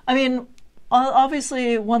 I mean,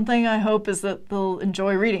 obviously, one thing I hope is that they'll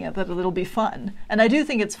enjoy reading it, that it'll be fun. And I do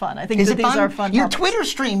think it's fun. I think that these are fun Your topics. Twitter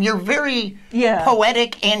stream, you're very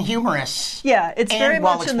poetic and humorous. Yeah, it's very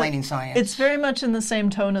much while explaining science. It's very much in the same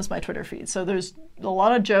tone as my Twitter feed. So there's a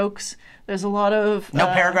lot of jokes. There's a lot of no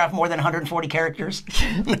paragraph more than 140 characters.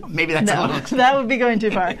 Maybe that's a little. That would be going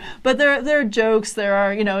too far. But there are jokes. There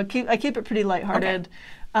are I keep it pretty lighthearted,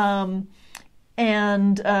 and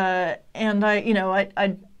I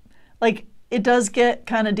like. It does get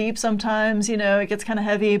kind of deep sometimes, it gets kind of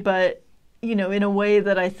heavy, but, in a way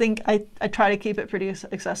that I think I try to keep it pretty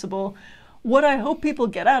accessible. What I hope people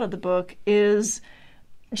get out of the book is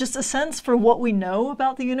just a sense for what we know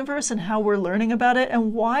about the universe and how we're learning about it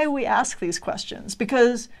and why we ask these questions.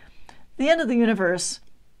 Because the end of the universe,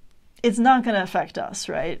 it's not going to affect us,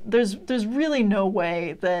 right? There's really no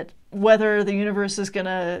way that whether the universe is going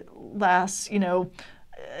to last,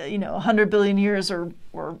 100 billion years or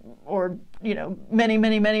many,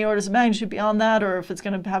 many, many orders of magnitude beyond that, or if it's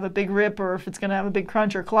going to have a big rip, or if it's going to have a big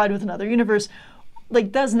crunch or collide with another universe,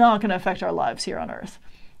 like that's not going to affect our lives here on Earth.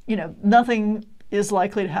 Nothing is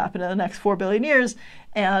likely to happen in the next 4 billion years,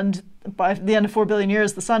 and by the end of 4 billion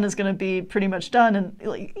years, the sun is going to be pretty much done,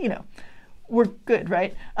 and we're good,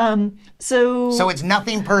 right? So it's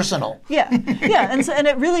nothing personal. Yeah, and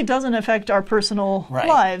it really doesn't affect our personal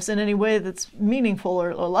lives in any way that's meaningful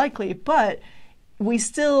or likely, but we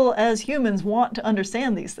still, as humans, want to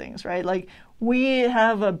understand these things, right? Like, we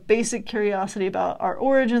have a basic curiosity about our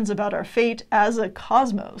origins, about our fate as a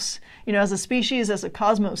cosmos, as a species, as a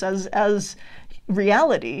cosmos, as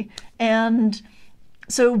reality. And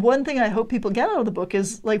so one thing I hope people get out of the book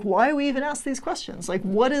is, like, why we even ask these questions? Like,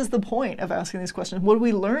 what is the point of asking these questions? What do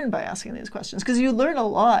we learn by asking these questions? Because you learn a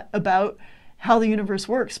lot about how the universe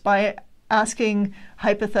works by asking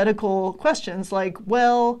hypothetical questions like,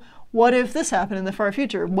 well, what if this happened in the far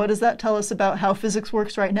future? What does that tell us about how physics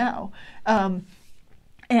works right now?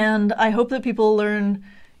 And I hope that people learn,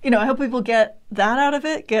 I hope people get that out of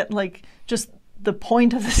it, get like just the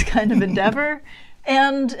point of this kind of endeavor,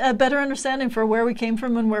 and a better understanding for where we came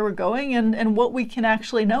from and where we're going, and what we can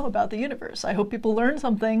actually know about the universe. I hope people learn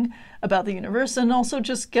something about the universe and also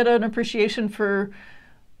just get an appreciation for,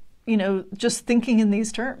 just thinking in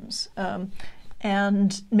these terms.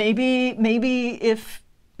 And maybe if,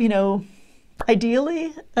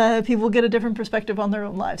 ideally, people get a different perspective on their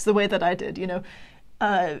own lives, the way that I did.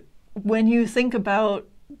 When you think about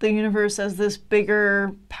the universe as this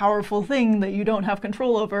bigger, powerful thing that you don't have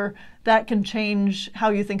control over, that can change how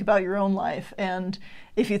you think about your own life. And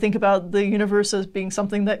if you think about the universe as being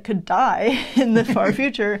something that could die in the far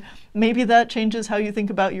future, maybe that changes how you think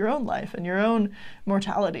about your own life and your own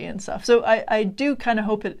mortality and stuff. So I do kind of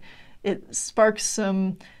hope it sparks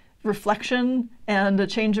some reflection and a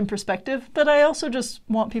change in perspective, but I also just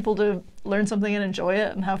want people to learn something and enjoy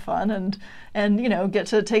it and have fun and get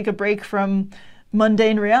to take a break from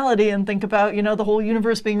mundane reality and think about, the whole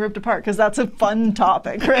universe being ripped apart, because that's a fun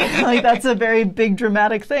topic, right? Like, that's a very big,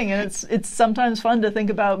 dramatic thing, and it's sometimes fun to think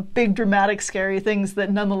about big, dramatic, scary things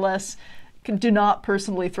that nonetheless do not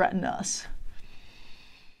personally threaten us.